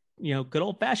 good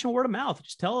old fashioned word of mouth.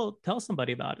 Just tell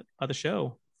somebody about the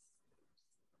show.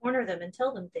 Corner them and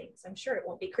tell them things. I'm sure it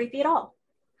won't be creepy at all.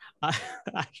 I,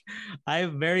 I I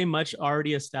very much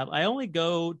already established. I only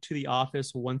go to the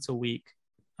office once a week.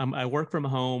 I work from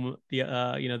home the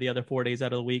other 4 days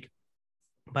out of the week,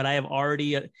 but I have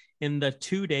already in the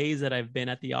 2 days that I've been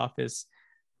at the office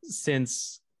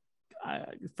since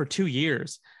for 2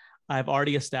 years, I've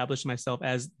already established myself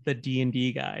as the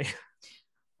D&D guy.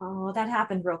 Oh, that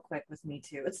happened real quick with me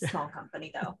too. It's a small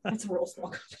company though. It's a real small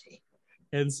company.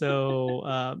 And so,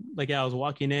 I was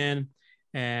walking in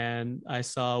and I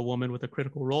saw a woman with a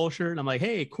Critical Role shirt, and I'm like,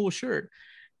 "Hey, cool shirt."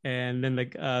 And then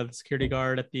the security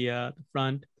guard at the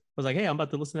front was like, "Hey, I'm about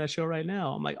to listen to that show right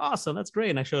now." I'm like, "Awesome, that's great."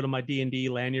 And I showed him my D&D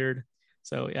lanyard.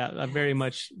 So yeah, I'm very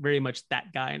much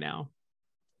that guy now.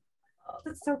 Oh,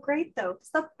 that's so great though. It's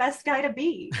the best guy to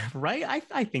be. Right?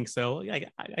 I think so.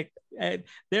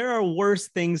 There are worse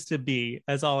things to be.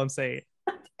 That's all I'm saying.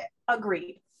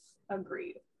 Agreed.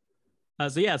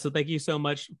 So thank you so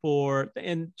much for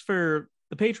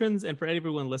the patrons and for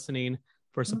everyone listening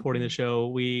for supporting the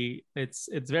show.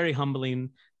 It's very humbling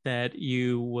that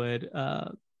you would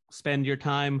spend your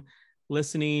time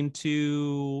listening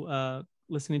to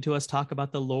us talk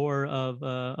about the lore of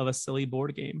a silly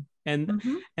board game. And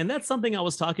that's something I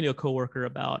was talking to a coworker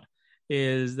about,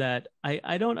 is that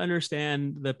I don't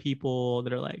understand the people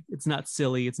that are like, it's not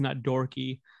silly, it's not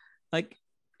dorky. Like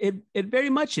it very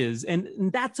much is,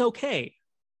 and that's okay.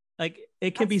 Like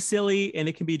it can be silly and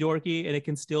it can be dorky and it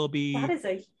can still be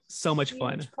so much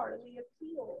fun. Part of the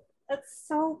appeal. That's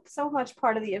so much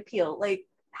part of the appeal. Like,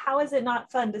 how is it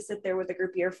not fun to sit there with a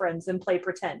group of your friends and play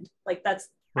pretend? Like, that's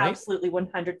right? Absolutely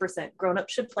 100%.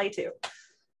 Grown-ups should play too.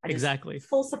 Exactly.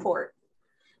 Full support.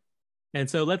 And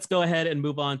so let's go ahead and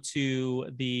move on to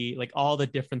all the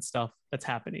different stuff that's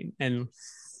happening. And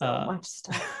so much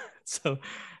stuff. So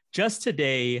just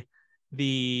today,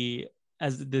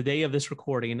 as the day of this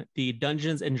recording, the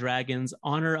Dungeons and Dragons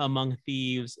Honor Among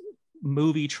Thieves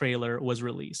movie trailer was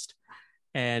released.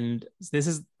 And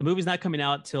the movie's not coming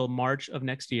out till March of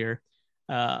next year.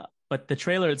 But the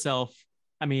trailer itself,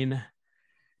 I mean,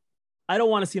 I don't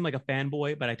want to seem like a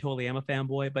fanboy, but I totally am a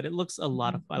fanboy, but it looks a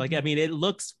lot of fun. Like, I mean, it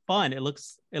looks fun. It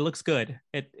looks good.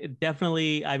 It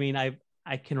definitely, I mean,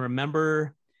 I can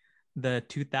remember the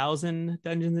 2000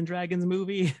 Dungeons and Dragons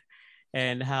movie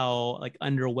and how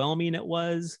underwhelming it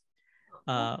was.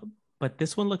 But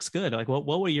this one looks good. Like, what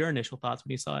were your initial thoughts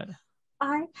when you saw it?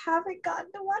 I haven't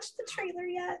gotten to watch the trailer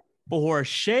yet. For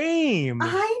shame.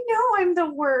 I know I'm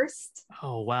the worst.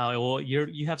 Oh, wow. Well,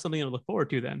 you have something to look forward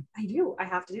to then. I do. I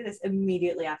have to do this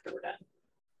immediately after we're done.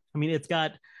 I mean, it's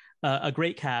got a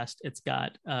great cast. It's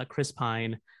got Chris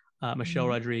Pine, Michelle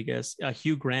Rodriguez,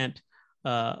 Hugh Grant,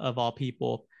 of all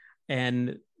people.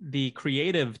 And the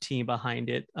creative team behind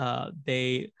it,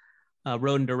 they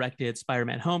wrote and directed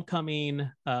Spider-Man Homecoming,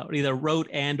 either wrote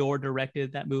and or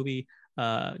directed that movie,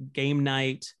 Game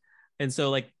Night. And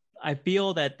so I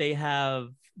feel that they have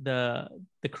the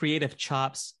creative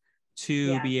chops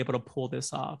to be able to pull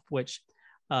this off, which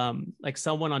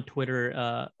someone on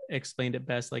Twitter explained it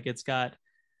best. Like, it's got,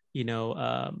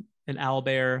 an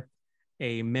owlbear,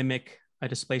 a mimic, a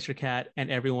displacer cat, and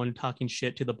everyone talking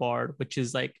shit to the bard, which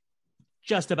is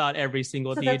just about every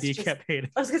single D&D campaign.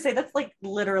 I was gonna say that's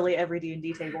literally every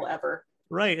D&D table ever.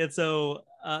 Right. And so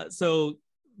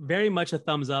very much a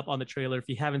thumbs up on the trailer. If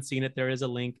you haven't seen it, there is a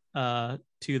link to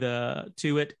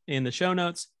it in the show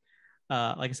notes.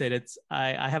 Like I said,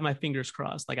 I have my fingers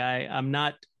crossed. I'm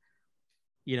not,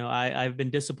 I've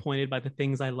been disappointed by the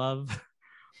things I love.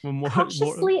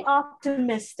 Cautiously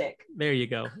optimistic. There you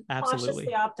go. Absolutely.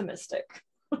 Cautiously optimistic.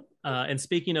 And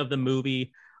speaking of the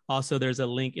movie, also there's a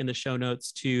link in the show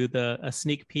notes to a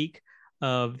sneak peek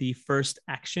of the first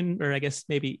action, or I guess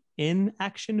maybe in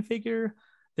action figure.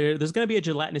 There's going to be a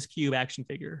gelatinous cube action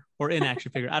figure, or in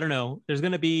action figure. I don't know. There's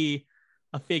going to be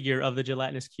a figure of the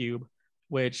gelatinous cube,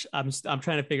 which I'm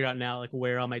trying to figure out now,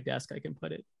 where on my desk I can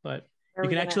put it. But you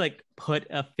can actually put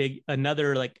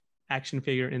another action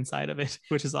figure inside of it,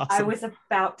 which is awesome. I was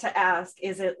about to ask,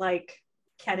 is it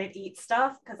can it eat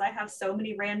stuff? Because I have so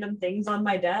many random things on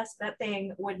my desk. That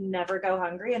thing would never go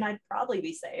hungry, and I'd probably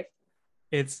be safe.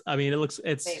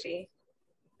 Maybe.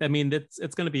 I mean,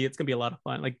 it's gonna be a lot of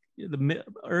fun. The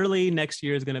early next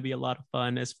year is gonna be a lot of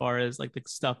fun as far as the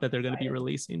stuff that they're gonna be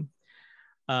releasing.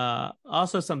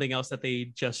 Also, something else that they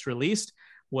just released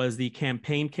was the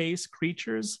campaign case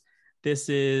Creatures. This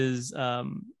is a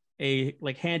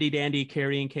handy dandy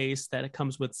carrying case that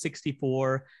comes with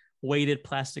 64 weighted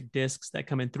plastic discs that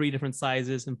come in 3 different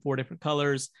sizes and 4 different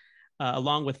colors,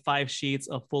 along with 5 sheets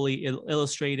of fully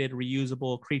illustrated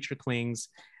reusable creature clings,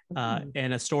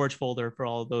 and a storage folder for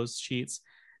all of those sheets.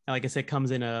 And like I said,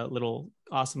 comes in a little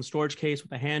awesome storage case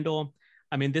with a handle.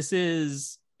 I mean, this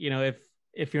is,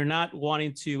 if you're not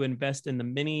wanting to invest in the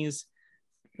minis,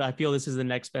 I feel this is the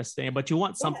next best thing. But you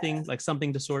want something like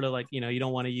something to sort of like, you know, you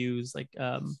don't want to use like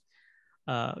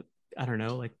I don't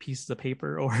know, like pieces of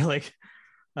paper or like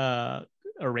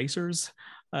erasers.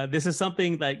 This is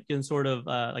something that can sort of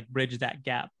like bridge that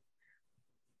gap.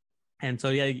 And so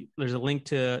yeah, there's a link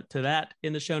to that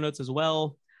in the show notes as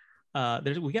well.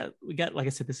 We got like I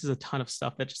said, this is a ton of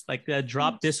stuff that just like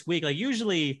dropped this week. Like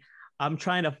usually I'm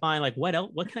trying to find like what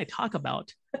can I talk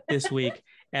about this week,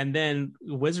 and then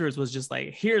Wizards was just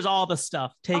like, here's all the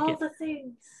stuff, take all it. the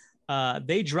things.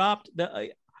 They dropped the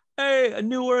hey, a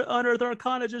new Unearthed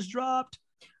Arcana just dropped.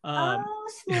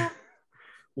 Snap.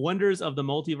 Wonders of the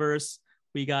Multiverse.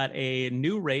 We got a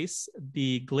new race,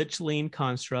 the Glitchling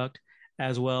construct,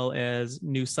 as well as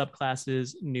new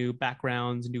subclasses, new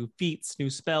backgrounds, new feats, new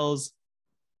spells.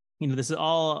 You know, this is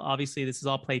all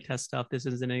playtest stuff. This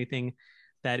isn't anything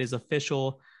that is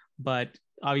official, but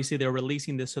obviously they're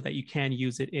releasing this so that you can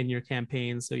use it in your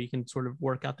campaign, so you can sort of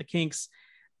work out the kinks.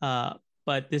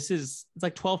 But it's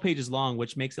like 12 pages long,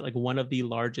 which makes it like one of the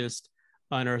largest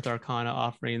Unearthed Arcana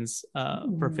offerings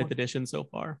for 5th edition so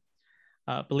far.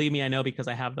 Believe me, I know, because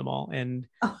I have them all. And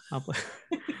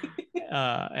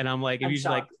and I'm like,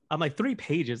 I'm like 3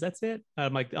 pages. That's it.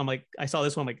 I'm like, I saw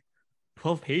this one, I'm like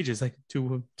 12 pages. Like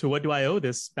to what do I owe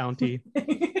this bounty?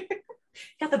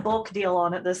 Got the bulk deal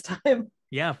on it this time.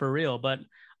 Yeah, for real. But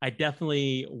I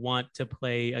definitely want to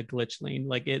play a Glitchling.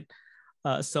 Like it,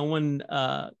 someone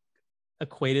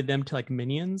equated them to like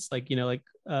minions, like, you know, like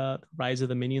Rise of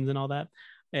the Minions and all that.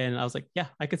 And I was like, yeah,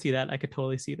 I could see that. I could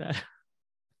totally see that.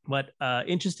 But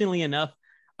interestingly enough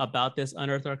about this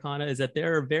Unearthed Arcana is that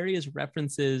there are various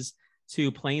references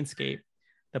to Planescape,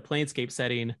 the Planescape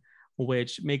setting,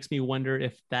 which makes me wonder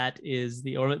if that is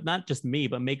or not just me,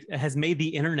 but has made the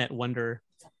internet wonder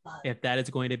if that is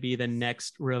going to be the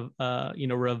next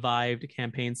revived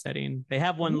campaign setting. They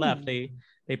have one left. They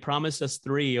promised us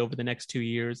 3 over the next 2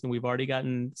 years, and we've already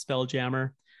gotten Spelljammer,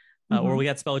 or we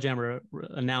got Spelljammer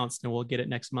announced, and we'll get it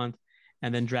next month,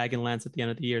 and then Dragonlance at the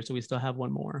end of the year. So we still have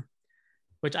one more,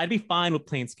 which I'd be fine with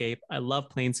Planescape. I love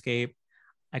Planescape.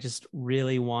 I just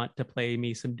really want to play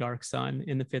me some Dark Sun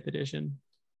in the 5th edition.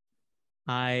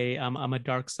 I'm a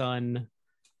Dark Sun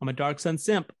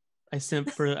simp. I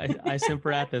simp for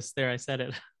Athas. There, I said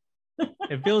it.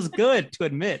 It feels good to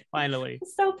admit, finally. I'm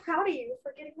so proud of you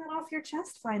for getting that off your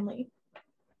chest finally.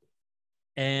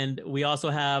 And we also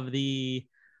have the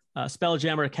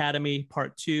Spelljammer Academy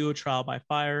Part 2, Trial by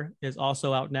Fire, is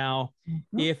also out now.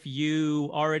 Mm-hmm. If you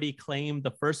already claimed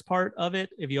the first part of it,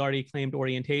 if you already claimed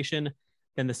Orientation,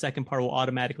 then the second part will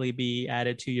automatically be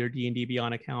added to your D&D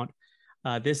Beyond account.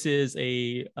 This is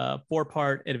a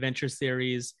 4-part adventure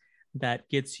series that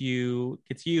gets you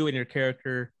and your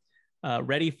character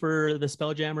ready for the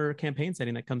Spelljammer campaign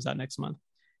setting that comes out next month.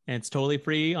 And it's totally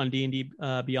free on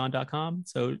dndbeyond.com.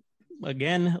 So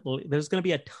again, there's going to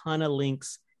be a ton of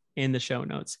links in the show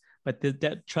notes, but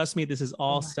trust me, this is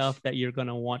all stuff that you're going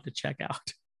to want to check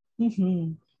out.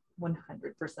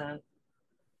 100%.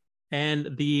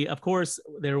 And of course,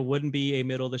 there wouldn't be a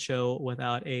middle of the show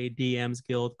without a DM's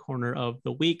Guild Corner of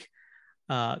the Week.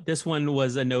 This one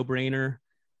was a no-brainer.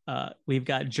 We've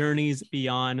got Journeys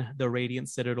Beyond the Radiant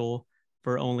Citadel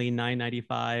for only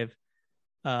 $9.95.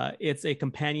 It's a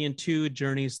companion to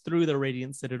Journeys Through the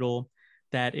Radiant Citadel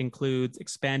that includes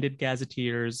expanded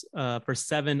gazetteers for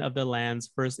 7 of the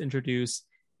lands first introduced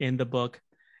in the book.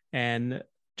 And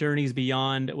Journeys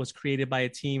Beyond was created by a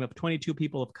team of 22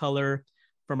 people of color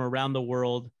from around the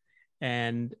world.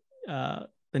 And the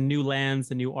new lands,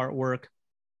 the new artwork,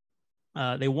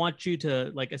 they want you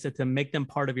to, like I said, to make them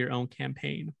part of your own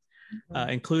campaign.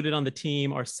 Included on the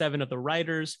team are 7 of the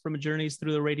writers from Journeys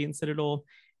Through the Radiant Citadel,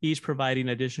 each providing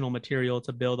additional material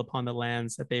to build upon the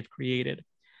lands that they've created.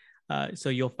 So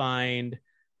you'll find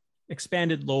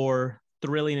expanded lore,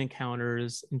 thrilling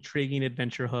encounters, intriguing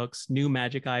adventure hooks, new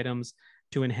magic items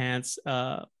to enhance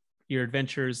your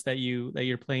adventures that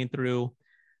you're playing through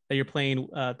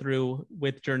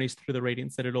with Journeys Through the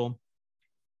Radiant Citadel.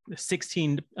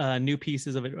 16 new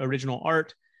pieces of original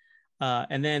art,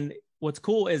 and then what's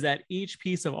cool is that each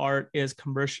piece of art is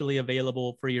commercially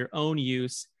available for your own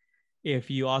use if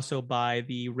you also buy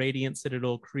the Radiant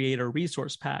Citadel Creator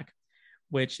Resource Pack,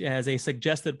 which has a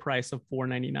suggested price of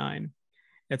 $4.99.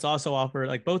 It's also offered,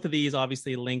 like both of these,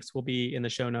 obviously links will be in the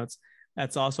show notes.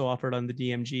 That's also offered on the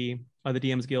DMG, or the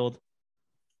DM's Guild.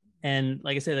 And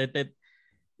like I said, that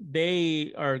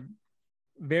they are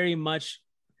very much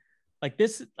like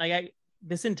this.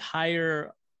 This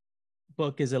entire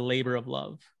book is a labor of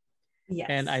love. Yes.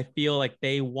 And I feel like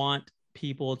they want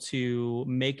people to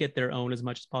make it their own as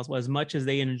much as possible. As much as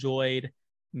they enjoyed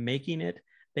making it.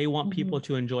 They want people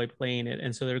to enjoy playing it,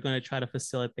 and so they're going to try to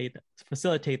facilitate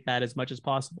that as much as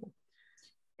possible.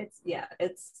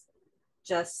 It's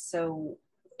just so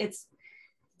it's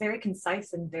very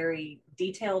concise and very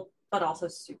detailed, but also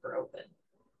super open.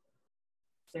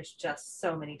 There's just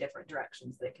so many different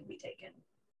directions that can be taken.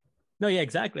 No, yeah,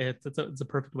 exactly. It's a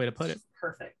perfect way to put it.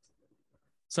 Perfect.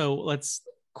 So let's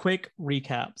quick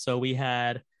recap. So we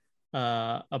had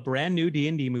a brand new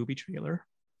D&D movie trailer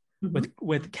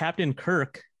with Captain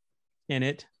Kirk in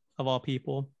it, of all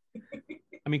people.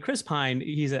 I mean, Chris Pine,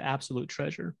 he's an absolute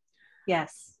treasure.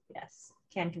 Yes,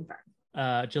 can confirm.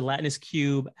 Gelatinous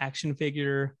cube action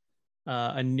figure,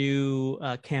 a new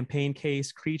campaign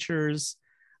case, creatures.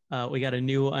 We got a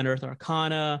new Unearthed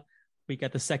Arcana. We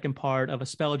got the second part of a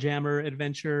Spelljammer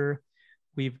adventure.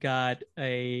 We've got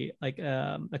a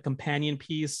companion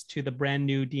piece to the brand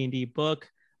new D&D book.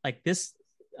 Like this,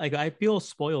 like I feel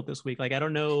spoiled this week. Like I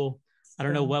don't know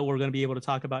what we're going to be able to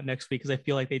talk about next week, because I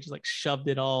feel like they just like shoved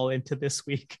it all into this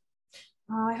week.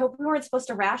 Oh, I hope we weren't supposed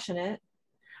to ration it.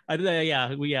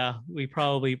 We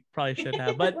probably should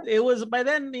have, but it was by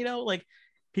then, like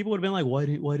people would have been like, why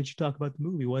did you talk about the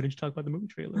movie? Why didn't you talk about the movie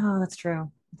trailer? Oh, that's true.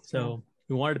 So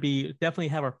we wanted to definitely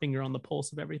have our finger on the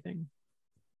pulse of everything.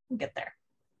 We'll get there.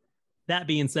 That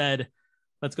being said,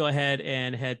 let's go ahead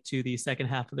and head to the second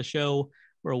half of the show,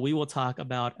 where we will talk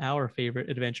about our favorite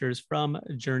adventures from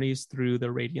Journeys Through the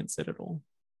Radiant Citadel.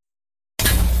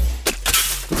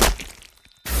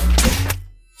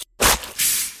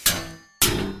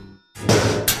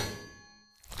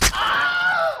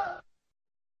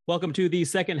 Welcome to the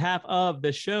second half of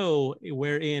the show,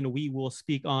 wherein we will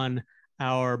speak on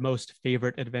our most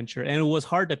favorite adventure. And it was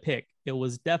hard to pick. It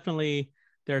was definitely,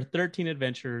 there are 13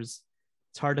 adventures.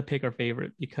 It's hard to pick our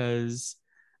favorite because,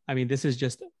 I mean, this is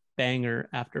just banger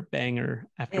after banger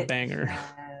after banger.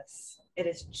 Yes, it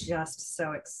is just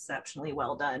so exceptionally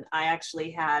well done. I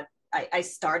actually had, I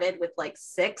started with like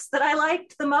 6 that I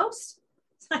liked the most.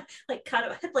 Like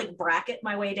kind of like bracket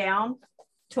my way down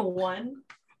to 1.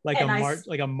 Like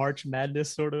a March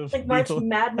Madness sort of. Like March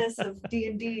Madness of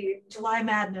D&D, July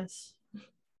Madness.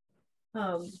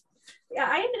 I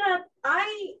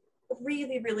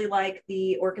really, really like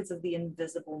the Orchids of the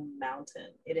Invisible Mountain.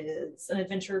 It is an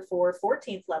adventure for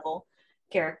 14th level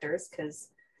characters because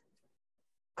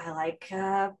I like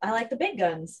the big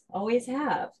guns, always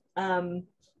have.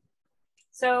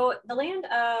 So the land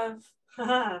of,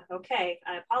 okay,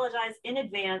 I apologize in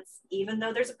advance, even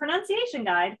though there's a pronunciation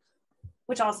guide,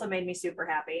 which also made me super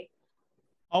happy.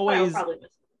 Always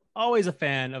a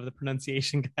fan of the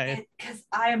pronunciation guide. Because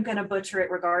I am going to butcher it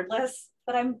regardless,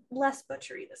 but I'm less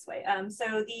butchery this way.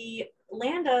 So the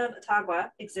land of Atagua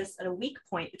exists at a weak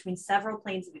point between several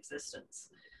planes of existence.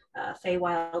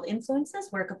 Feywild influences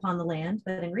work upon the land,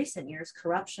 but in recent years,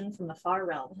 corruption from the far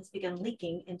realm has begun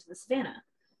leaking into the savannah.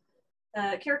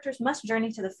 Characters must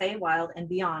journey to the Feywild and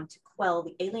beyond to quell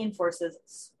the alien forces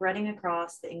spreading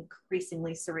across the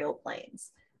increasingly surreal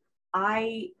plains.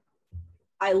 I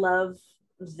love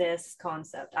this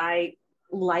concept. I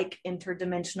like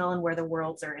interdimensional and where the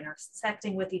worlds are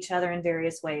intersecting with each other in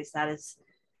various ways. That is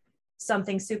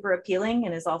something super appealing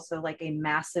and is also like a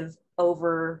massive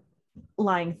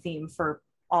overlying theme for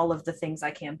all of the things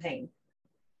I campaign,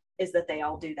 is that they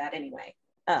all do that anyway.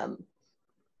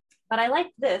 But I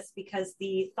like this because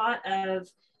the thought of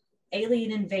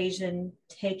alien invasion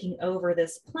taking over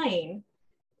this plane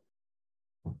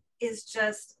is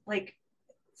just like,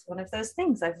 it's one of those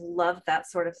things. I've loved that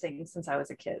sort of thing since I was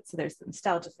a kid. So there's the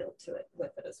nostalgia feel to it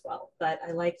with it as well. But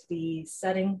I liked the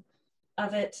setting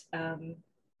of it. Some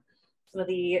of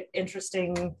the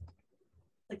interesting,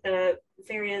 like the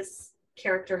various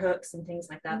character hooks and things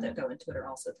like that that go into it are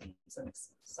also things I'm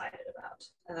excited about.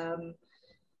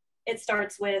 It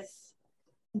starts with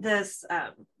this,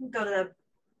 go to the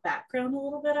background a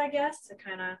little bit, I guess, to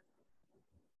kind of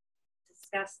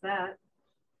discuss that.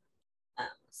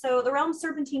 So the realm's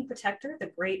serpentine protector,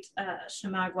 the great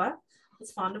Shamagua,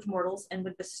 is fond of mortals and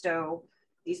would bestow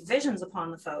these visions upon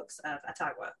the folks of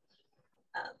Atagua.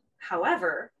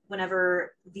 However,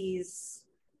 whenever these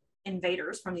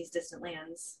invaders from these distant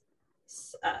lands,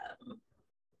 oh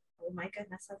my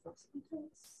goodness, I've lost my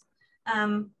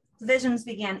place. Visions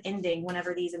began ending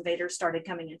whenever these invaders started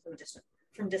coming in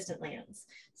from distant lands.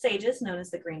 Sages, known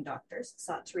as the Green Doctors,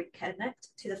 sought to reconnect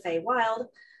to the Feywild,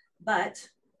 but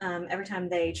every time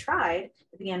they tried,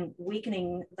 it began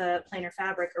weakening the planar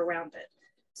fabric around it.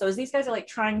 So as these guys are like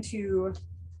trying to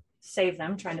save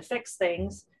them, trying to fix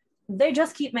things, they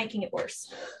just keep making it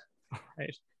worse.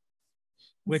 Right.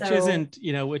 Which isn't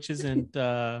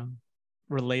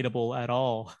relatable at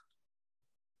all.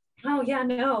 Oh yeah,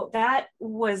 no, that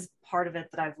was part of it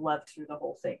that I've loved through the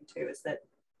whole thing too, is that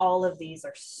all of these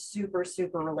are super,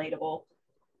 super relatable.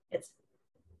 It's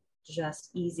just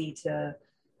easy to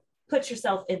put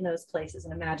yourself in those places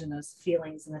and imagine those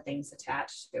feelings and the things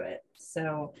attached to it.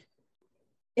 So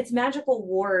its magical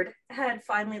ward had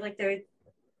finally, like,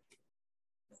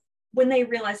 when they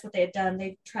realized what they had done,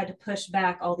 they tried to push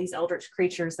back all these eldritch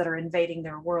creatures that are invading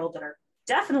their world that are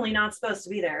definitely not supposed to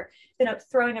be there. They ended up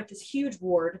throwing up this huge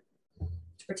ward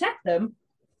to protect them.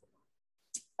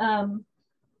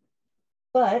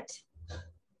 But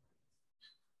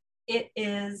it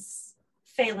is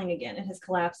failing again. It has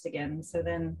collapsed again. So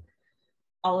then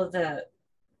all of the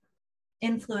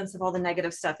influence of all the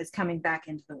negative stuff is coming back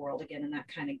into the world again. And that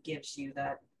kind of gives you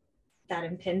that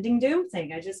impending doom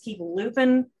thing. I just keep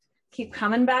looping, keep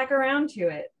coming back around to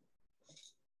it.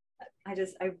 I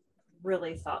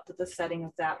really thought that the setting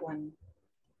of that one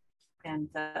and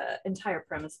the entire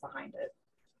premise behind it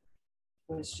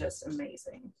was just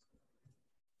amazing.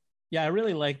 Yeah, I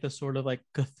really like the sort of like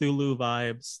Cthulhu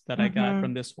vibes that I got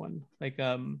from this one. Like,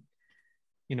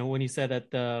 you know, when you said that,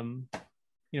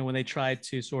 you know, when they tried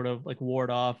to sort of like ward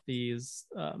off these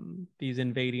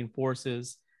invading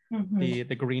forces,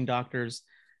 the Green Doctors,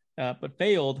 but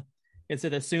failed. It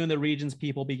said that soon the region's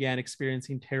people began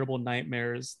experiencing terrible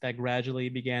nightmares that gradually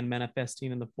began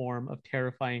manifesting in the form of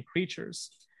terrifying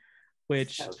creatures,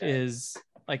 which is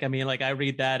like, I mean, like I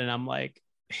read that and I'm like,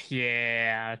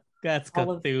 yeah, that's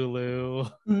Cthulhu.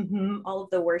 All of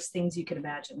the worst things you can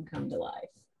imagine come to life.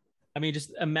 I mean,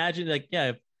 just imagine, like,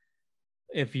 yeah,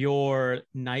 if your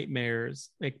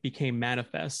nightmares like became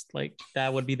manifest, like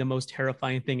that would be the most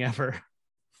terrifying thing ever.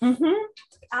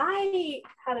 I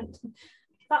hadn't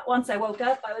thought once I woke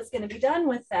up I was going to be done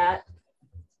with that,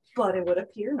 but it would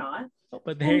appear not. Oh,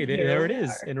 but hey, there it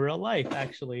is in real life,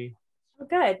 actually. Oh,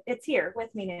 good. It's here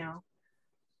with me now.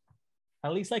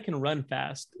 At least I can run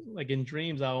fast. Like in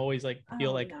dreams, I always like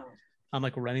feel I'm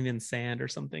like running in sand or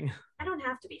something. I don't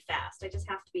have to be fast. I just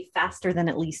have to be faster than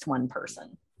at least one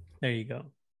person. There you go.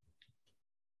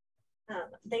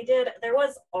 There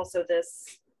was also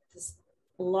this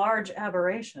large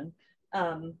aberration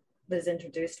that is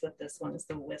introduced with this one, is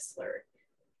the Whistler.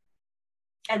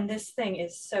 And this thing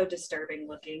is so disturbing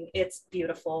looking. It's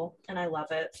beautiful and I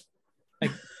love it.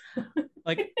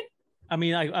 Like I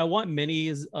mean, I want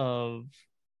minis of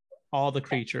all the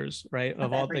creatures, right?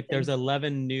 Of all, like there's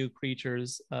 11 new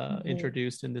creatures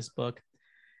introduced in this book.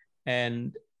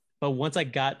 But once I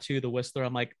got to the Whistler,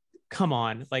 I'm like, come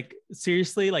on, like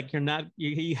seriously, like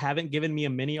you haven't given me a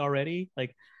mini already.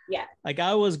 Like, yeah, like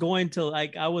I was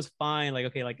fine. Like,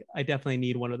 okay, like I definitely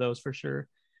need one of those for sure.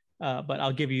 But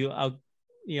I'll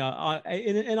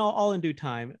all in due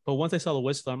time. But once I saw the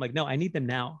Whistler, I'm like, no, I need them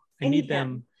now. I need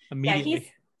them immediately. Yeah,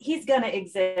 he's gonna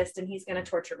exist and he's gonna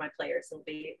torture my players. It'll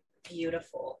be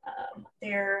beautiful.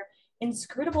 They're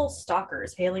inscrutable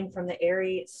stalkers hailing from the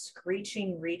airy,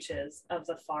 screeching reaches of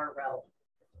the far realm.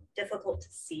 Difficult to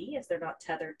see as they're not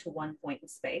tethered to one point in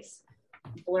space,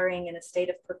 blurring in a state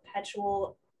of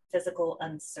perpetual physical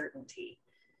uncertainty.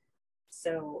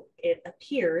 So it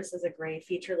appears as a gray,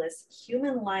 featureless,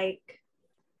 human-like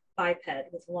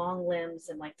biped with long limbs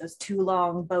and like those two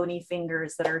long bony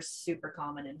fingers that are super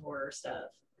common in horror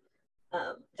stuff.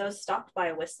 Those stalked by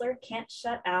a Whistler can't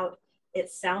shut out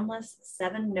its soundless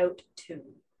 7-note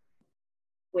tune,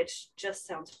 which just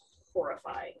sounds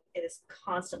horrifying. It is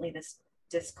constantly this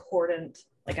discordant,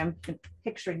 like I'm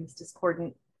picturing this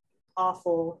discordant,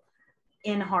 awful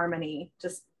inharmony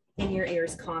just in your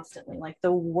ears constantly, like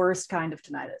the worst kind of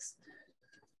tinnitus.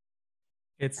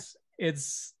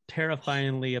 It's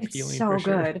terrifyingly appealing. It's so for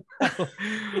sure. good.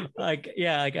 Like,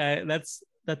 yeah, like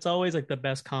that's always like the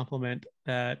best compliment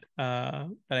that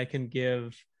I can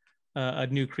give a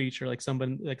new creature, like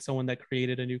someone that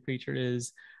created a new creature,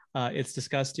 is it's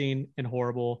disgusting and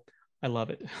horrible. I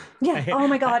love it. Yeah. Oh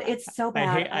my God, it's so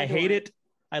bad. I hate it.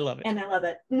 I love it. And I love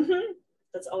it.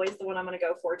 That's always the one I'm going to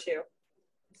go for too.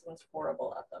 This one's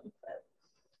horrible at them, but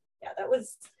yeah,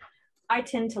 I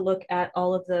tend to look at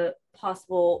all of the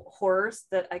possible horrors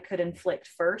that I could inflict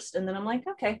first, and then I'm like,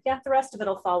 okay, yeah, the rest of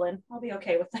it'll fall in. I'll be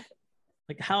okay with that.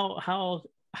 Like how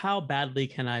badly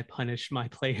can I punish my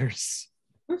players?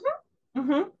 Pretty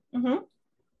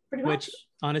much. Which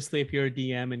honestly, if you're a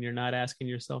DM and you're not asking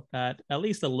yourself that at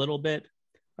least a little bit,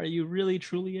 are you really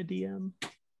truly a DM?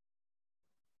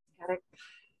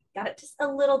 Got it. Just a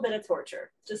little bit of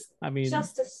torture. Just a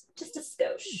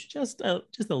skosh. Just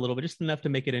a little bit, just enough to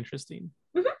make it interesting.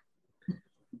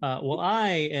 Well,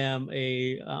 I'm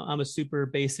a super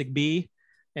basic B,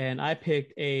 and I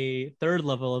picked a 3rd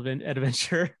level of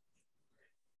adventure.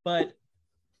 But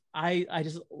I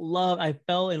just I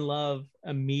fell in love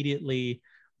immediately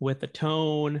with the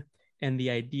tone and the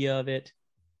idea of it.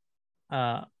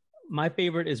 My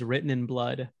favorite is Written in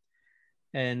Blood,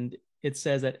 and it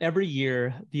says that every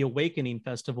year the Awakening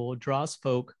Festival draws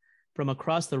folk from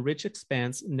across the rich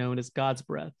expanse known as God's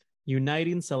Breath,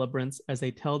 uniting celebrants as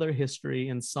they tell their history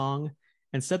in song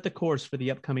and set the course for the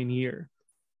upcoming year.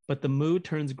 But the mood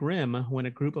turns grim when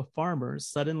a group of farmers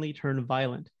suddenly turn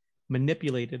violent,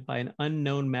 manipulated by an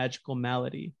unknown magical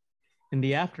malady. In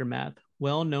the aftermath,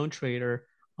 well-known trader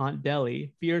Aunt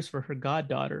Deli fears for her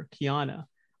goddaughter, Kiana,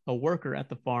 a worker at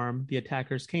the farm the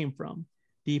attackers came from,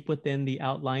 deep within the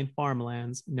outlying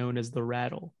farmlands known as the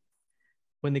Rattle.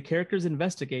 When the characters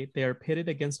investigate, they are pitted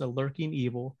against a lurking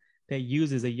evil that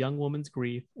uses a young woman's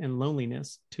grief and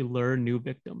loneliness to lure new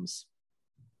victims.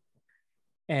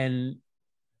 And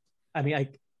I mean,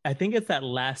 I think it's that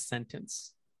last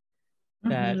sentence,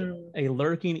 that a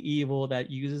lurking evil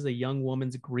that uses a young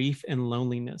woman's grief and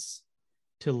loneliness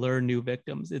to lure new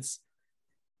victims. It's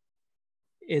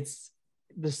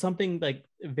there's something like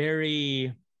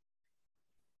very,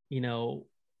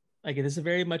 like this is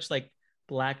very much like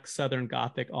Black Southern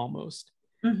Gothic almost.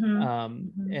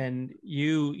 And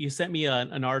you sent me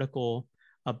an article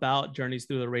about Journeys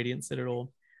Through the Radiant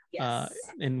Citadel, yes.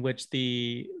 In which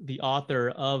the author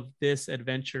of this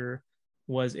adventure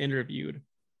was interviewed.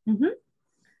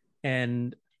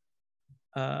 And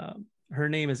her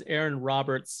name is Erin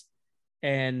Roberts,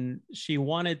 and she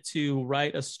wanted to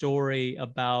write a story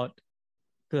about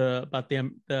the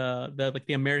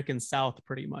American South,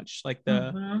 pretty much like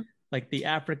the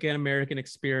African American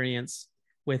experience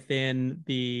within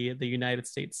the United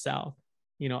States South,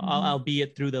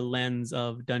 albeit through the lens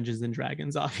of Dungeons and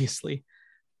Dragons, obviously.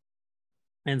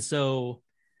 And so,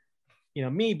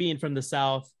 me being from the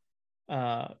South,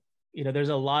 there's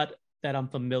a lot that I'm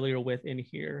familiar with in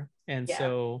here. And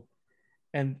so,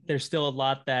 and there's still a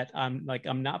lot that I'm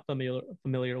not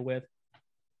familiar with,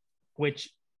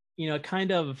 which,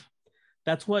 kind of,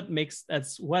 that's what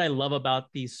I love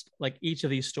about these, like each of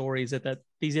these stories, that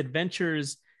these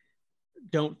adventures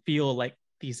don't feel like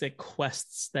these like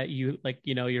quests that you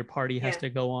your party has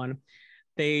to go on.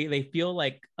 They feel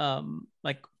like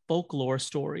folklore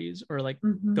stories, or like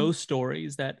ghost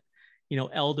stories that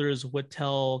elders would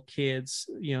tell kids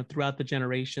throughout the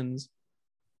generations,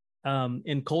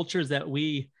 in cultures that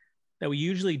we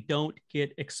usually don't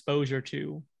get exposure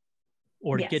to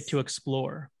or get to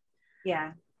explore.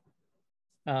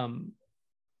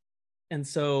 And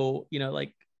so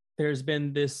there's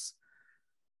been this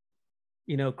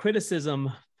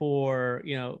criticism for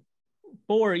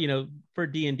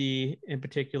D&D in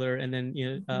particular, and then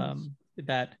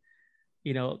that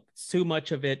so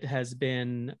much of it has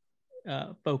been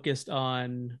focused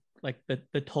on like the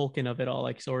Tolkien of it all,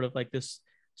 like sort of like this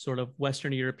sort of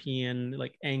Western European,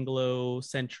 like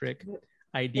Anglo-centric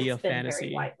idea of fantasy,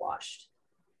 very whitewashed.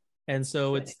 And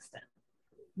so it's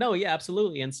no, yeah,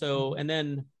 absolutely. And so and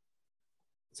then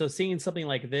so seeing something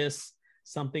like this,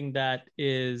 something that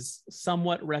is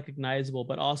somewhat recognizable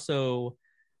but also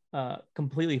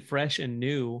completely fresh and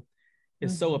new,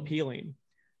 is so appealing.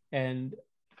 And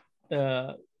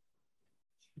the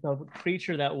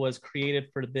creature that was created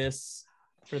for this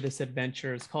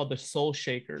adventure is called the Soul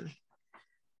Shaker,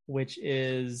 which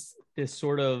is this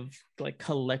sort of like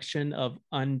collection of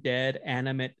undead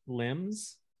animate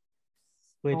limbs,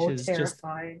 which is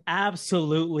terrifying. Just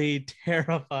absolutely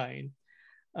terrifying.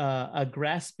 A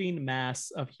grasping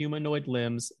mass of humanoid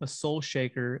limbs, a soul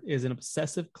shaker is an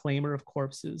obsessive claimer of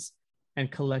corpses and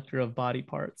collector of body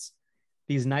parts.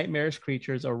 These nightmarish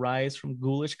creatures arise from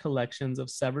ghoulish collections of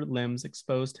severed limbs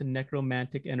exposed to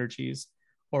necromantic energies,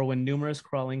 or when numerous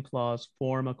crawling claws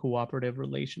form a cooperative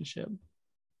relationship.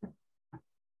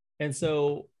 And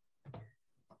so,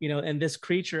 and this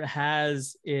creature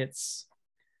has its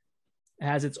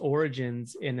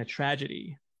origins in a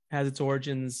tragedy, has its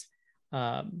origins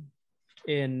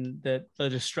in the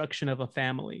destruction of a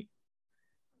family.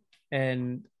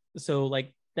 And so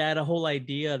like that, a whole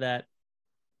idea that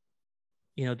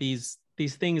these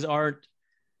things are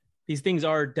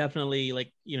definitely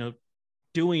like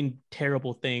doing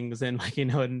terrible things, and like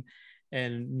and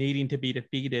needing to be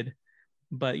defeated,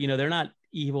 but they're not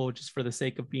evil just for the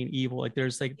sake of being evil. Like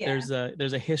there's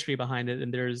a history behind it,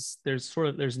 and there's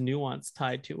nuance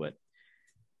tied to it,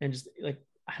 and just like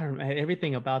I don't know,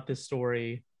 everything about this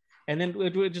story. And then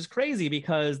which is crazy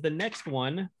because the next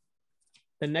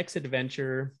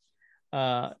adventure,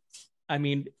 I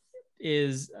mean,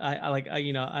 is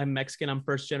I'm Mexican, I'm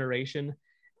first generation,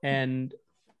 and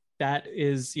that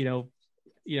is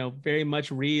very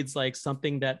much reads like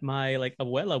something that my like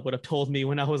abuela would have told me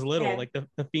when I was little, like the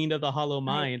Fiend of the Hollow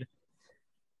Mind.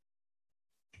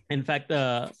 In fact,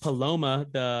 Paloma,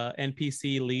 the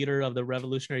NPC leader of the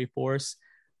Revolutionary Force,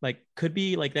 like could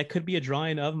be a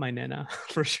drawing of my Nena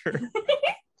for sure.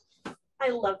 I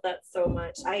love that so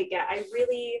much. I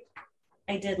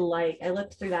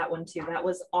looked through that one too. That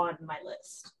was on my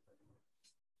list.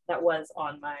 That was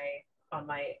on my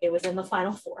it was in the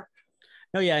final 4.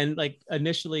 Oh yeah, and like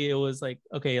initially it was like,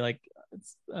 okay, like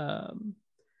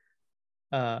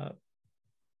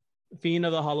Fiend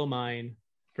of the Hollow Mind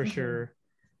for sure,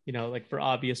 like for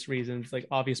obvious reasons, like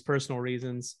obvious personal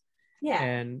reasons. Yeah.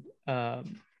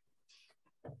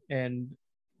 And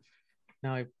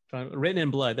now I've Written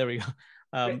in Blood. There we go.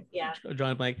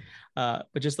 Drawing a blank.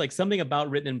 But just like something about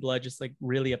Written in Blood just like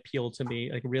really appealed to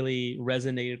me, like really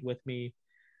resonated with me.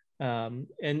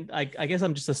 And I guess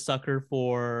I'm just a sucker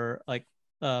for like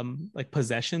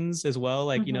possessions as well.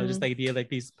 Like, just the idea like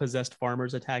these possessed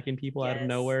farmers attacking people out of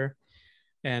nowhere.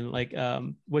 And like,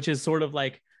 which is sort of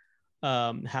like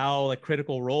how like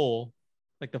Critical Role,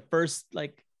 like the first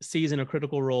like season of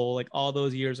Critical Role, like all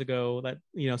those years ago that,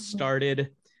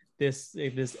 started this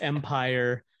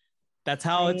empire. That's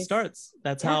how it starts.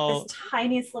 That's how this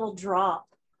tiniest little drop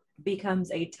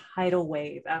becomes a tidal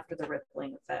wave after the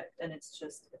rippling effect. And it's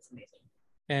amazing.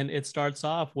 And it starts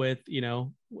off with,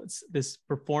 what's this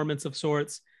performance of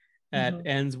sorts that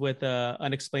ends with a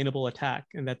unexplainable attack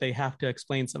and that they have to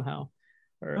explain somehow.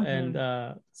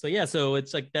 So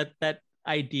it's like that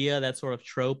idea, that sort of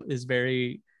trope is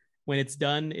very, when it's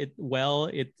done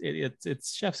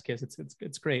it's chef's kiss.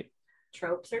 It's great.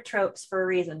 Tropes are tropes for a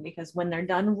reason, because when they're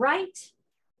done right,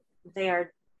 they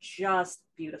are just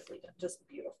beautifully done, just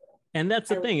beautiful. And that's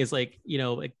the thing is like,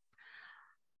 like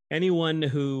anyone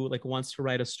who like wants to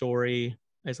write a story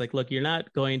is like, look, you're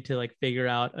not going to like figure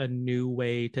out a new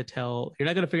way to tell. You're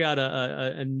not going to figure out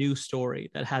a new story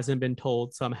that hasn't been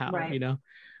told somehow, right.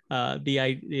 The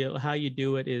idea, how you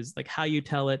do it is like how you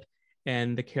tell it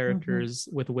and the characters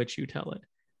with which you tell it.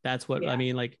 That's what I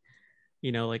mean. Like,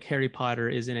 like Harry Potter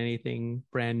isn't anything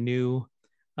brand new.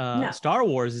 No. Star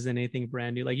Wars isn't anything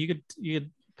brand new. Like you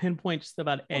could pinpoint just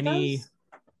about any.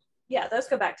 Those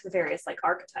go back to the various like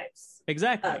archetypes.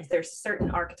 Exactly. There's certain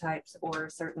archetypes or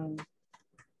certain.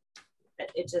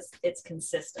 It's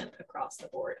consistent across the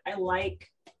board. I like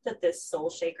that this Soul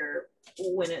Shaker,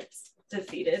 when it's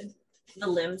defeated, the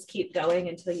limbs keep going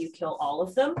until you kill all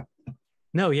of them.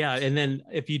 No, yeah, and then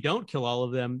if you don't kill all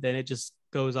of them, then it just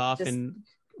goes off and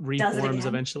reforms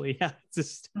eventually. Yeah, it's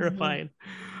just terrifying.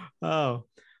 Oh,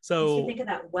 so you think of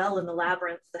that well in the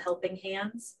labyrinth, the helping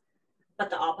hands, but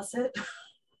the opposite.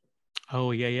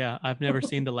 Oh yeah. I've never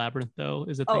seen the Labyrinth though.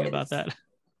 Is the thing about that?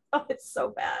 Oh, it's so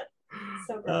bad.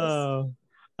 So gross. Oh,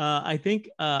 I think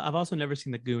I've also never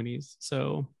seen the Goonies.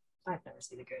 So I've never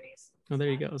seen the Goonies. Oh, there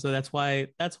you go. So that's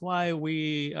why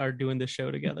we are doing this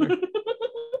show together.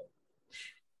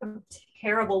 I'm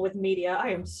terrible with media.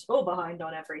 I am so behind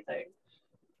on everything.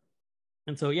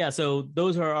 And so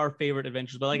those are our favorite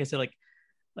adventures. But like I said,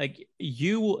 like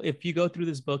you, if you go through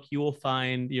this book, you will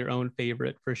find your own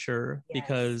favorite for sure. Yes.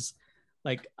 Because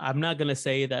like, I'm not going to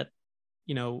say that,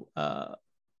 that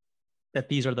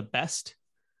these are the best.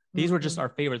 These were just our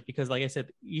favorites because like I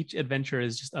said, each adventure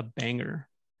is just a banger.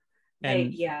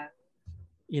 And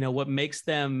what makes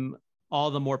them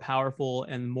all the more powerful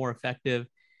and more effective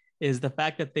is the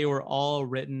fact that they were all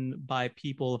written by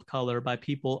people of color, by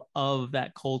people of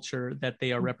that culture that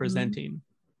they are representing,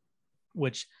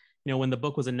 which, when the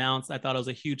book was announced, I thought it was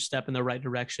a huge step in the right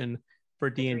direction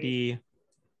for D&D.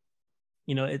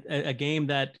 A game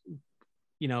that,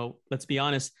 let's be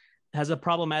honest, has a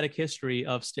problematic history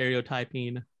of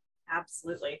stereotyping.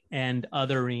 Absolutely. And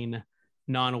othering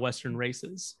non-Western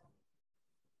races.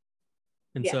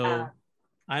 And so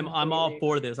I'm all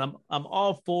for this. I'm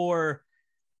all for,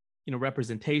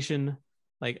 representation.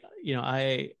 Like,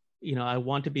 I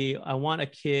want a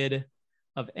kid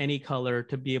of any color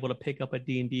to be able to pick up a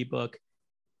D&D book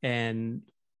and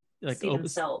like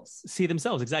see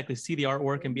themselves exactly, see the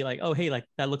artwork and be like, oh hey, like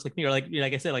that looks like me, or like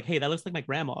I said, like hey, that looks like my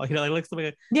grandma, like looks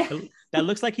like that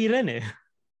looks like Irene.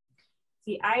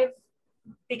 See,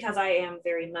 because I am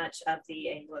very much of the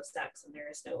Anglo-Saxon,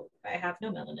 I have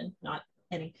no melanin, not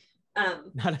any,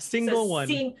 not a single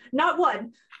one, not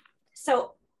one.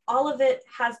 So all of it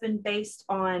has been based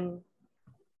on,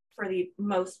 for the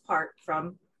most part,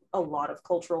 from a lot of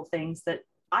cultural things that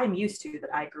I'm used to,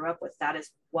 that I grew up with. That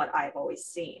is what I've always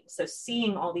seen. So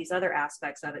seeing all these other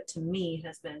aspects of it, to me,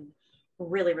 has been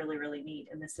really, really, really neat.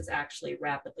 And this has actually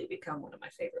rapidly become one of my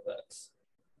favorite books.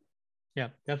 Yeah,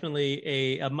 definitely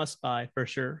a must buy for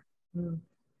sure.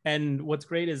 And what's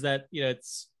great is that, you know,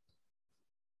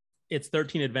 it's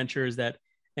 13 adventures and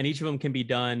each of them can be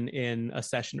done in a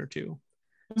session or two.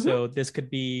 Mm-hmm. So this could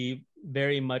be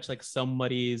very much like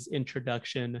somebody's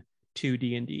introduction to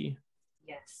D&D.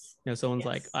 Yes. You know, someone's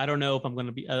like, I don't know if I'm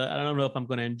going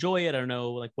to enjoy it. I don't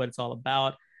know like what it's all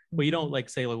about. Well, you don't like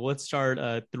say, like, well, let's start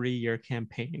a 3-year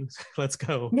campaign. Let's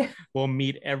go. Yeah. We'll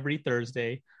meet every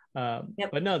Thursday.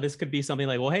 But no, this could be something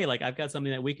like, well, hey, like I've got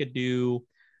something that we could do,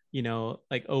 you know,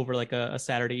 like over like a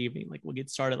Saturday evening. Like we'll get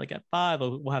started like at 5.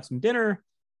 We'll have some dinner,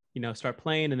 you know, start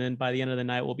playing, and then by the end of the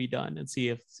night we'll be done and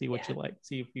see what you like.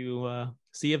 See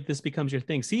if this becomes your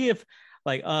thing. See if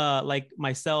like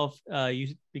myself,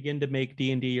 you begin to make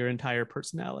D&D your entire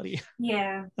personality.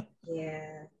 Yeah,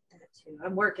 that too.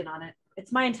 I'm working on it.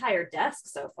 It's my entire desk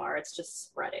so far. It's just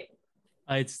spreading.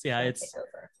 I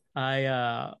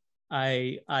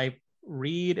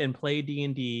read and play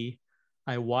D&D.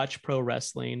 I watch pro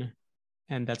wrestling,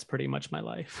 and that's pretty much my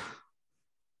life.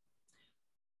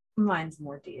 Mine's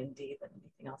more D&D than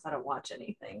anything else. I don't watch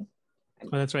anything.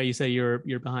 Oh, that's right. You say you're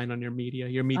behind on your media.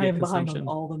 Your media I am consumption. Behind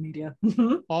on all the media.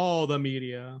 All the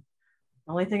media.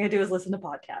 The only thing I do is listen to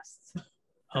podcasts.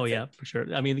 Oh yeah, for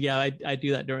sure. I mean, yeah, I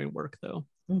do that during work though.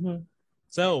 Mm-hmm.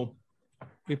 So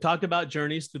we've talked about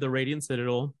journeys through the Radiant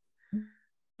Citadel.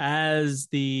 As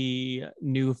the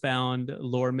newfound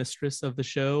lore mistress of the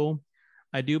show,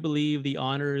 I do believe the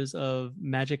honors of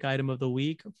Magic Item of the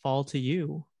Week fall to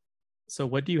you. So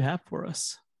what do you have for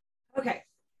us? Okay,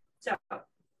 so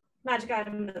Magic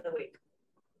Item of the Week.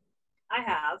 I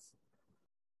have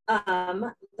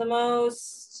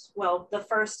the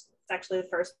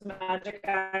first magic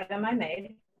item I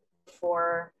made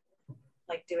for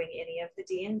like doing any of the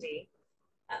D&D.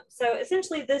 So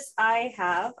essentially this I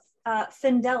have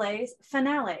Findele's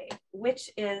Finale, which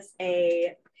is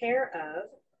a pair of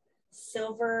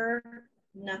silver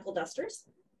knuckle dusters.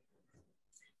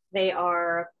 They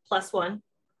are +1,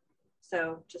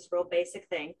 so just real basic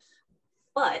thing.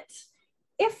 But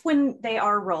if when they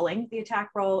are rolling, the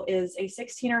attack roll is a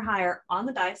 16 or higher on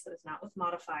the dice, that is not with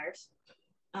modifiers,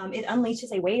 it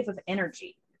unleashes a wave of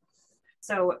energy.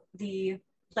 So the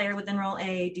player would then roll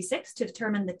a d6 to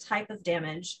determine the type of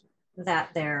damage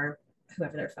that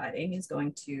whoever they're fighting is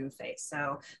going to face.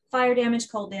 So fire damage,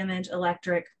 cold damage,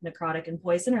 electric, necrotic, and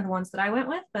poison are the ones that I went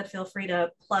with, but feel free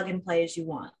to plug and play as you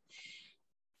want.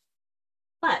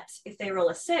 But if they roll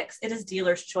a 6, it is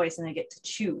dealer's choice and they get to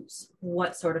choose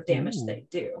what sort of damage they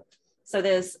do. So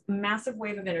this massive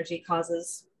wave of energy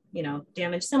causes, you know,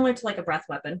 damage similar to like a breath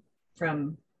weapon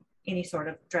from any sort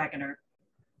of dragon or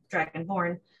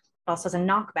dragonborn. It also has a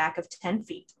knockback of 10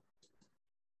 feet.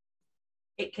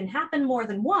 It can happen more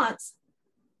than once,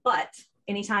 but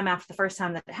anytime after the first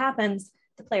time that it happens,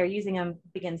 the player using them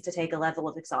begins to take a level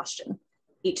of exhaustion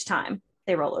each time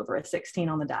they roll over a 16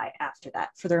 on the die after that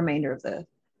for the remainder of the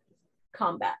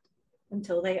combat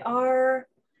until they are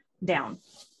down.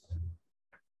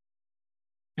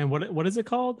 And what is it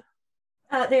called?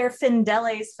 They're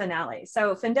Findele's Finale.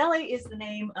 So Findele is the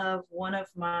name of one of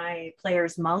my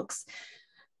players' monks,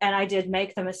 and I did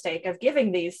make the mistake of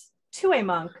giving these to a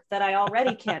monk that I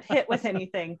already can't hit with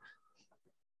anything.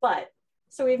 But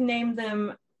so we've named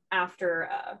them after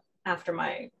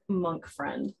my monk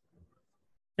friend.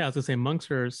 Yeah, I was gonna say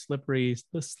monks are slippery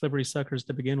suckers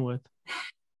to begin with.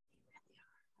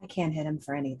 I can't hit him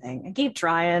for anything. I keep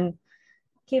trying.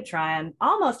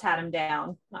 Almost had him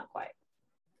down. Not quite.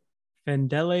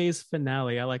 Findele's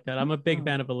Finale. I like that. I'm a big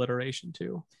fan of alliteration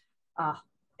too.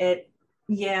 It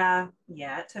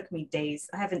took me days.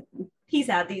 He's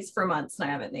had these for months and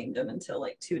I haven't named him until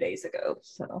like 2 days ago.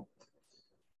 So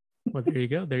well, there you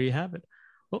go. There you have it.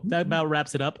 Well, that about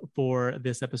wraps it up for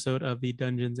this episode of the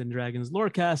Dungeons and Dragons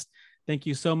Lorecast. Thank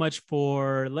you so much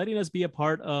for letting us be a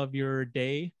part of your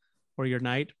day or your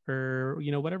night or,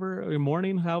 you know, whatever, your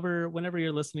morning, whenever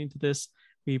you're listening to this.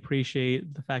 We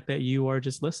appreciate the fact that you are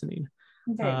just listening.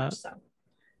 Very much so.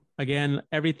 Again,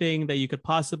 everything that you could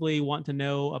possibly want to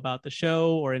know about the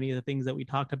show or any of the things that we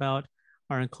talked about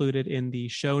are included in the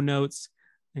show notes,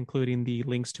 including the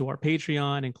links to our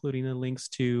Patreon, including the links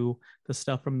to the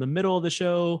stuff from the middle of the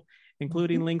show,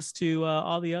 including links to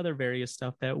all the other various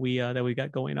stuff that we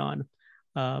got going on,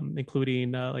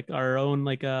 including like our own,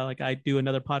 like I do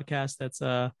another podcast that's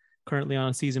currently on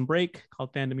a season break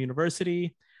called Fandom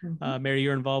University. Mary,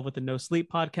 you're involved with the No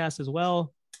Sleep podcast as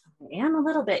well. I am a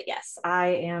little bit, yes. I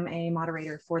am a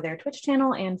moderator for their Twitch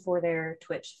channel and for their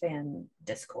Twitch fan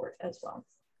Discord as well.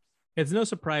 It's no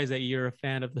surprise that you're a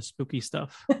fan of the spooky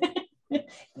stuff.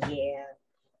 Yeah,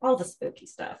 all the spooky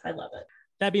stuff. I love it.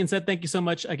 That being said, thank you so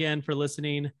much again for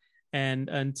listening. And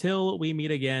until we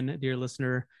meet again, dear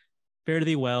listener, fare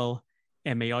thee well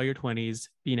and may all your 20s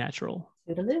be natural.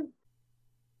 Toodaloo.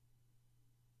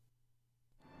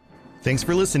 Thanks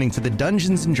for listening to the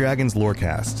Dungeons & Dragons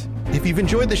Lorecast. If you've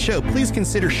enjoyed the show, please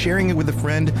consider sharing it with a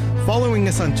friend, following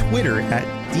us on Twitter at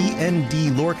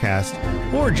DND Lorecast,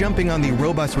 or jumping on the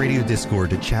Robots Radio Discord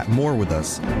to chat more with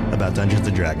us about Dungeons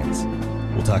 & Dragons.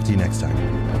 We'll talk to you next time.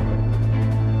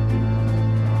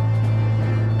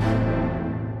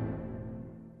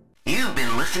 You've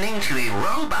been listening to a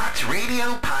Robots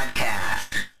Radio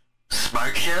podcast.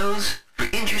 Smart shows for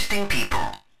interesting people.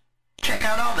 Check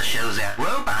out all the shows at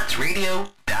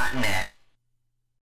robotsradio.com.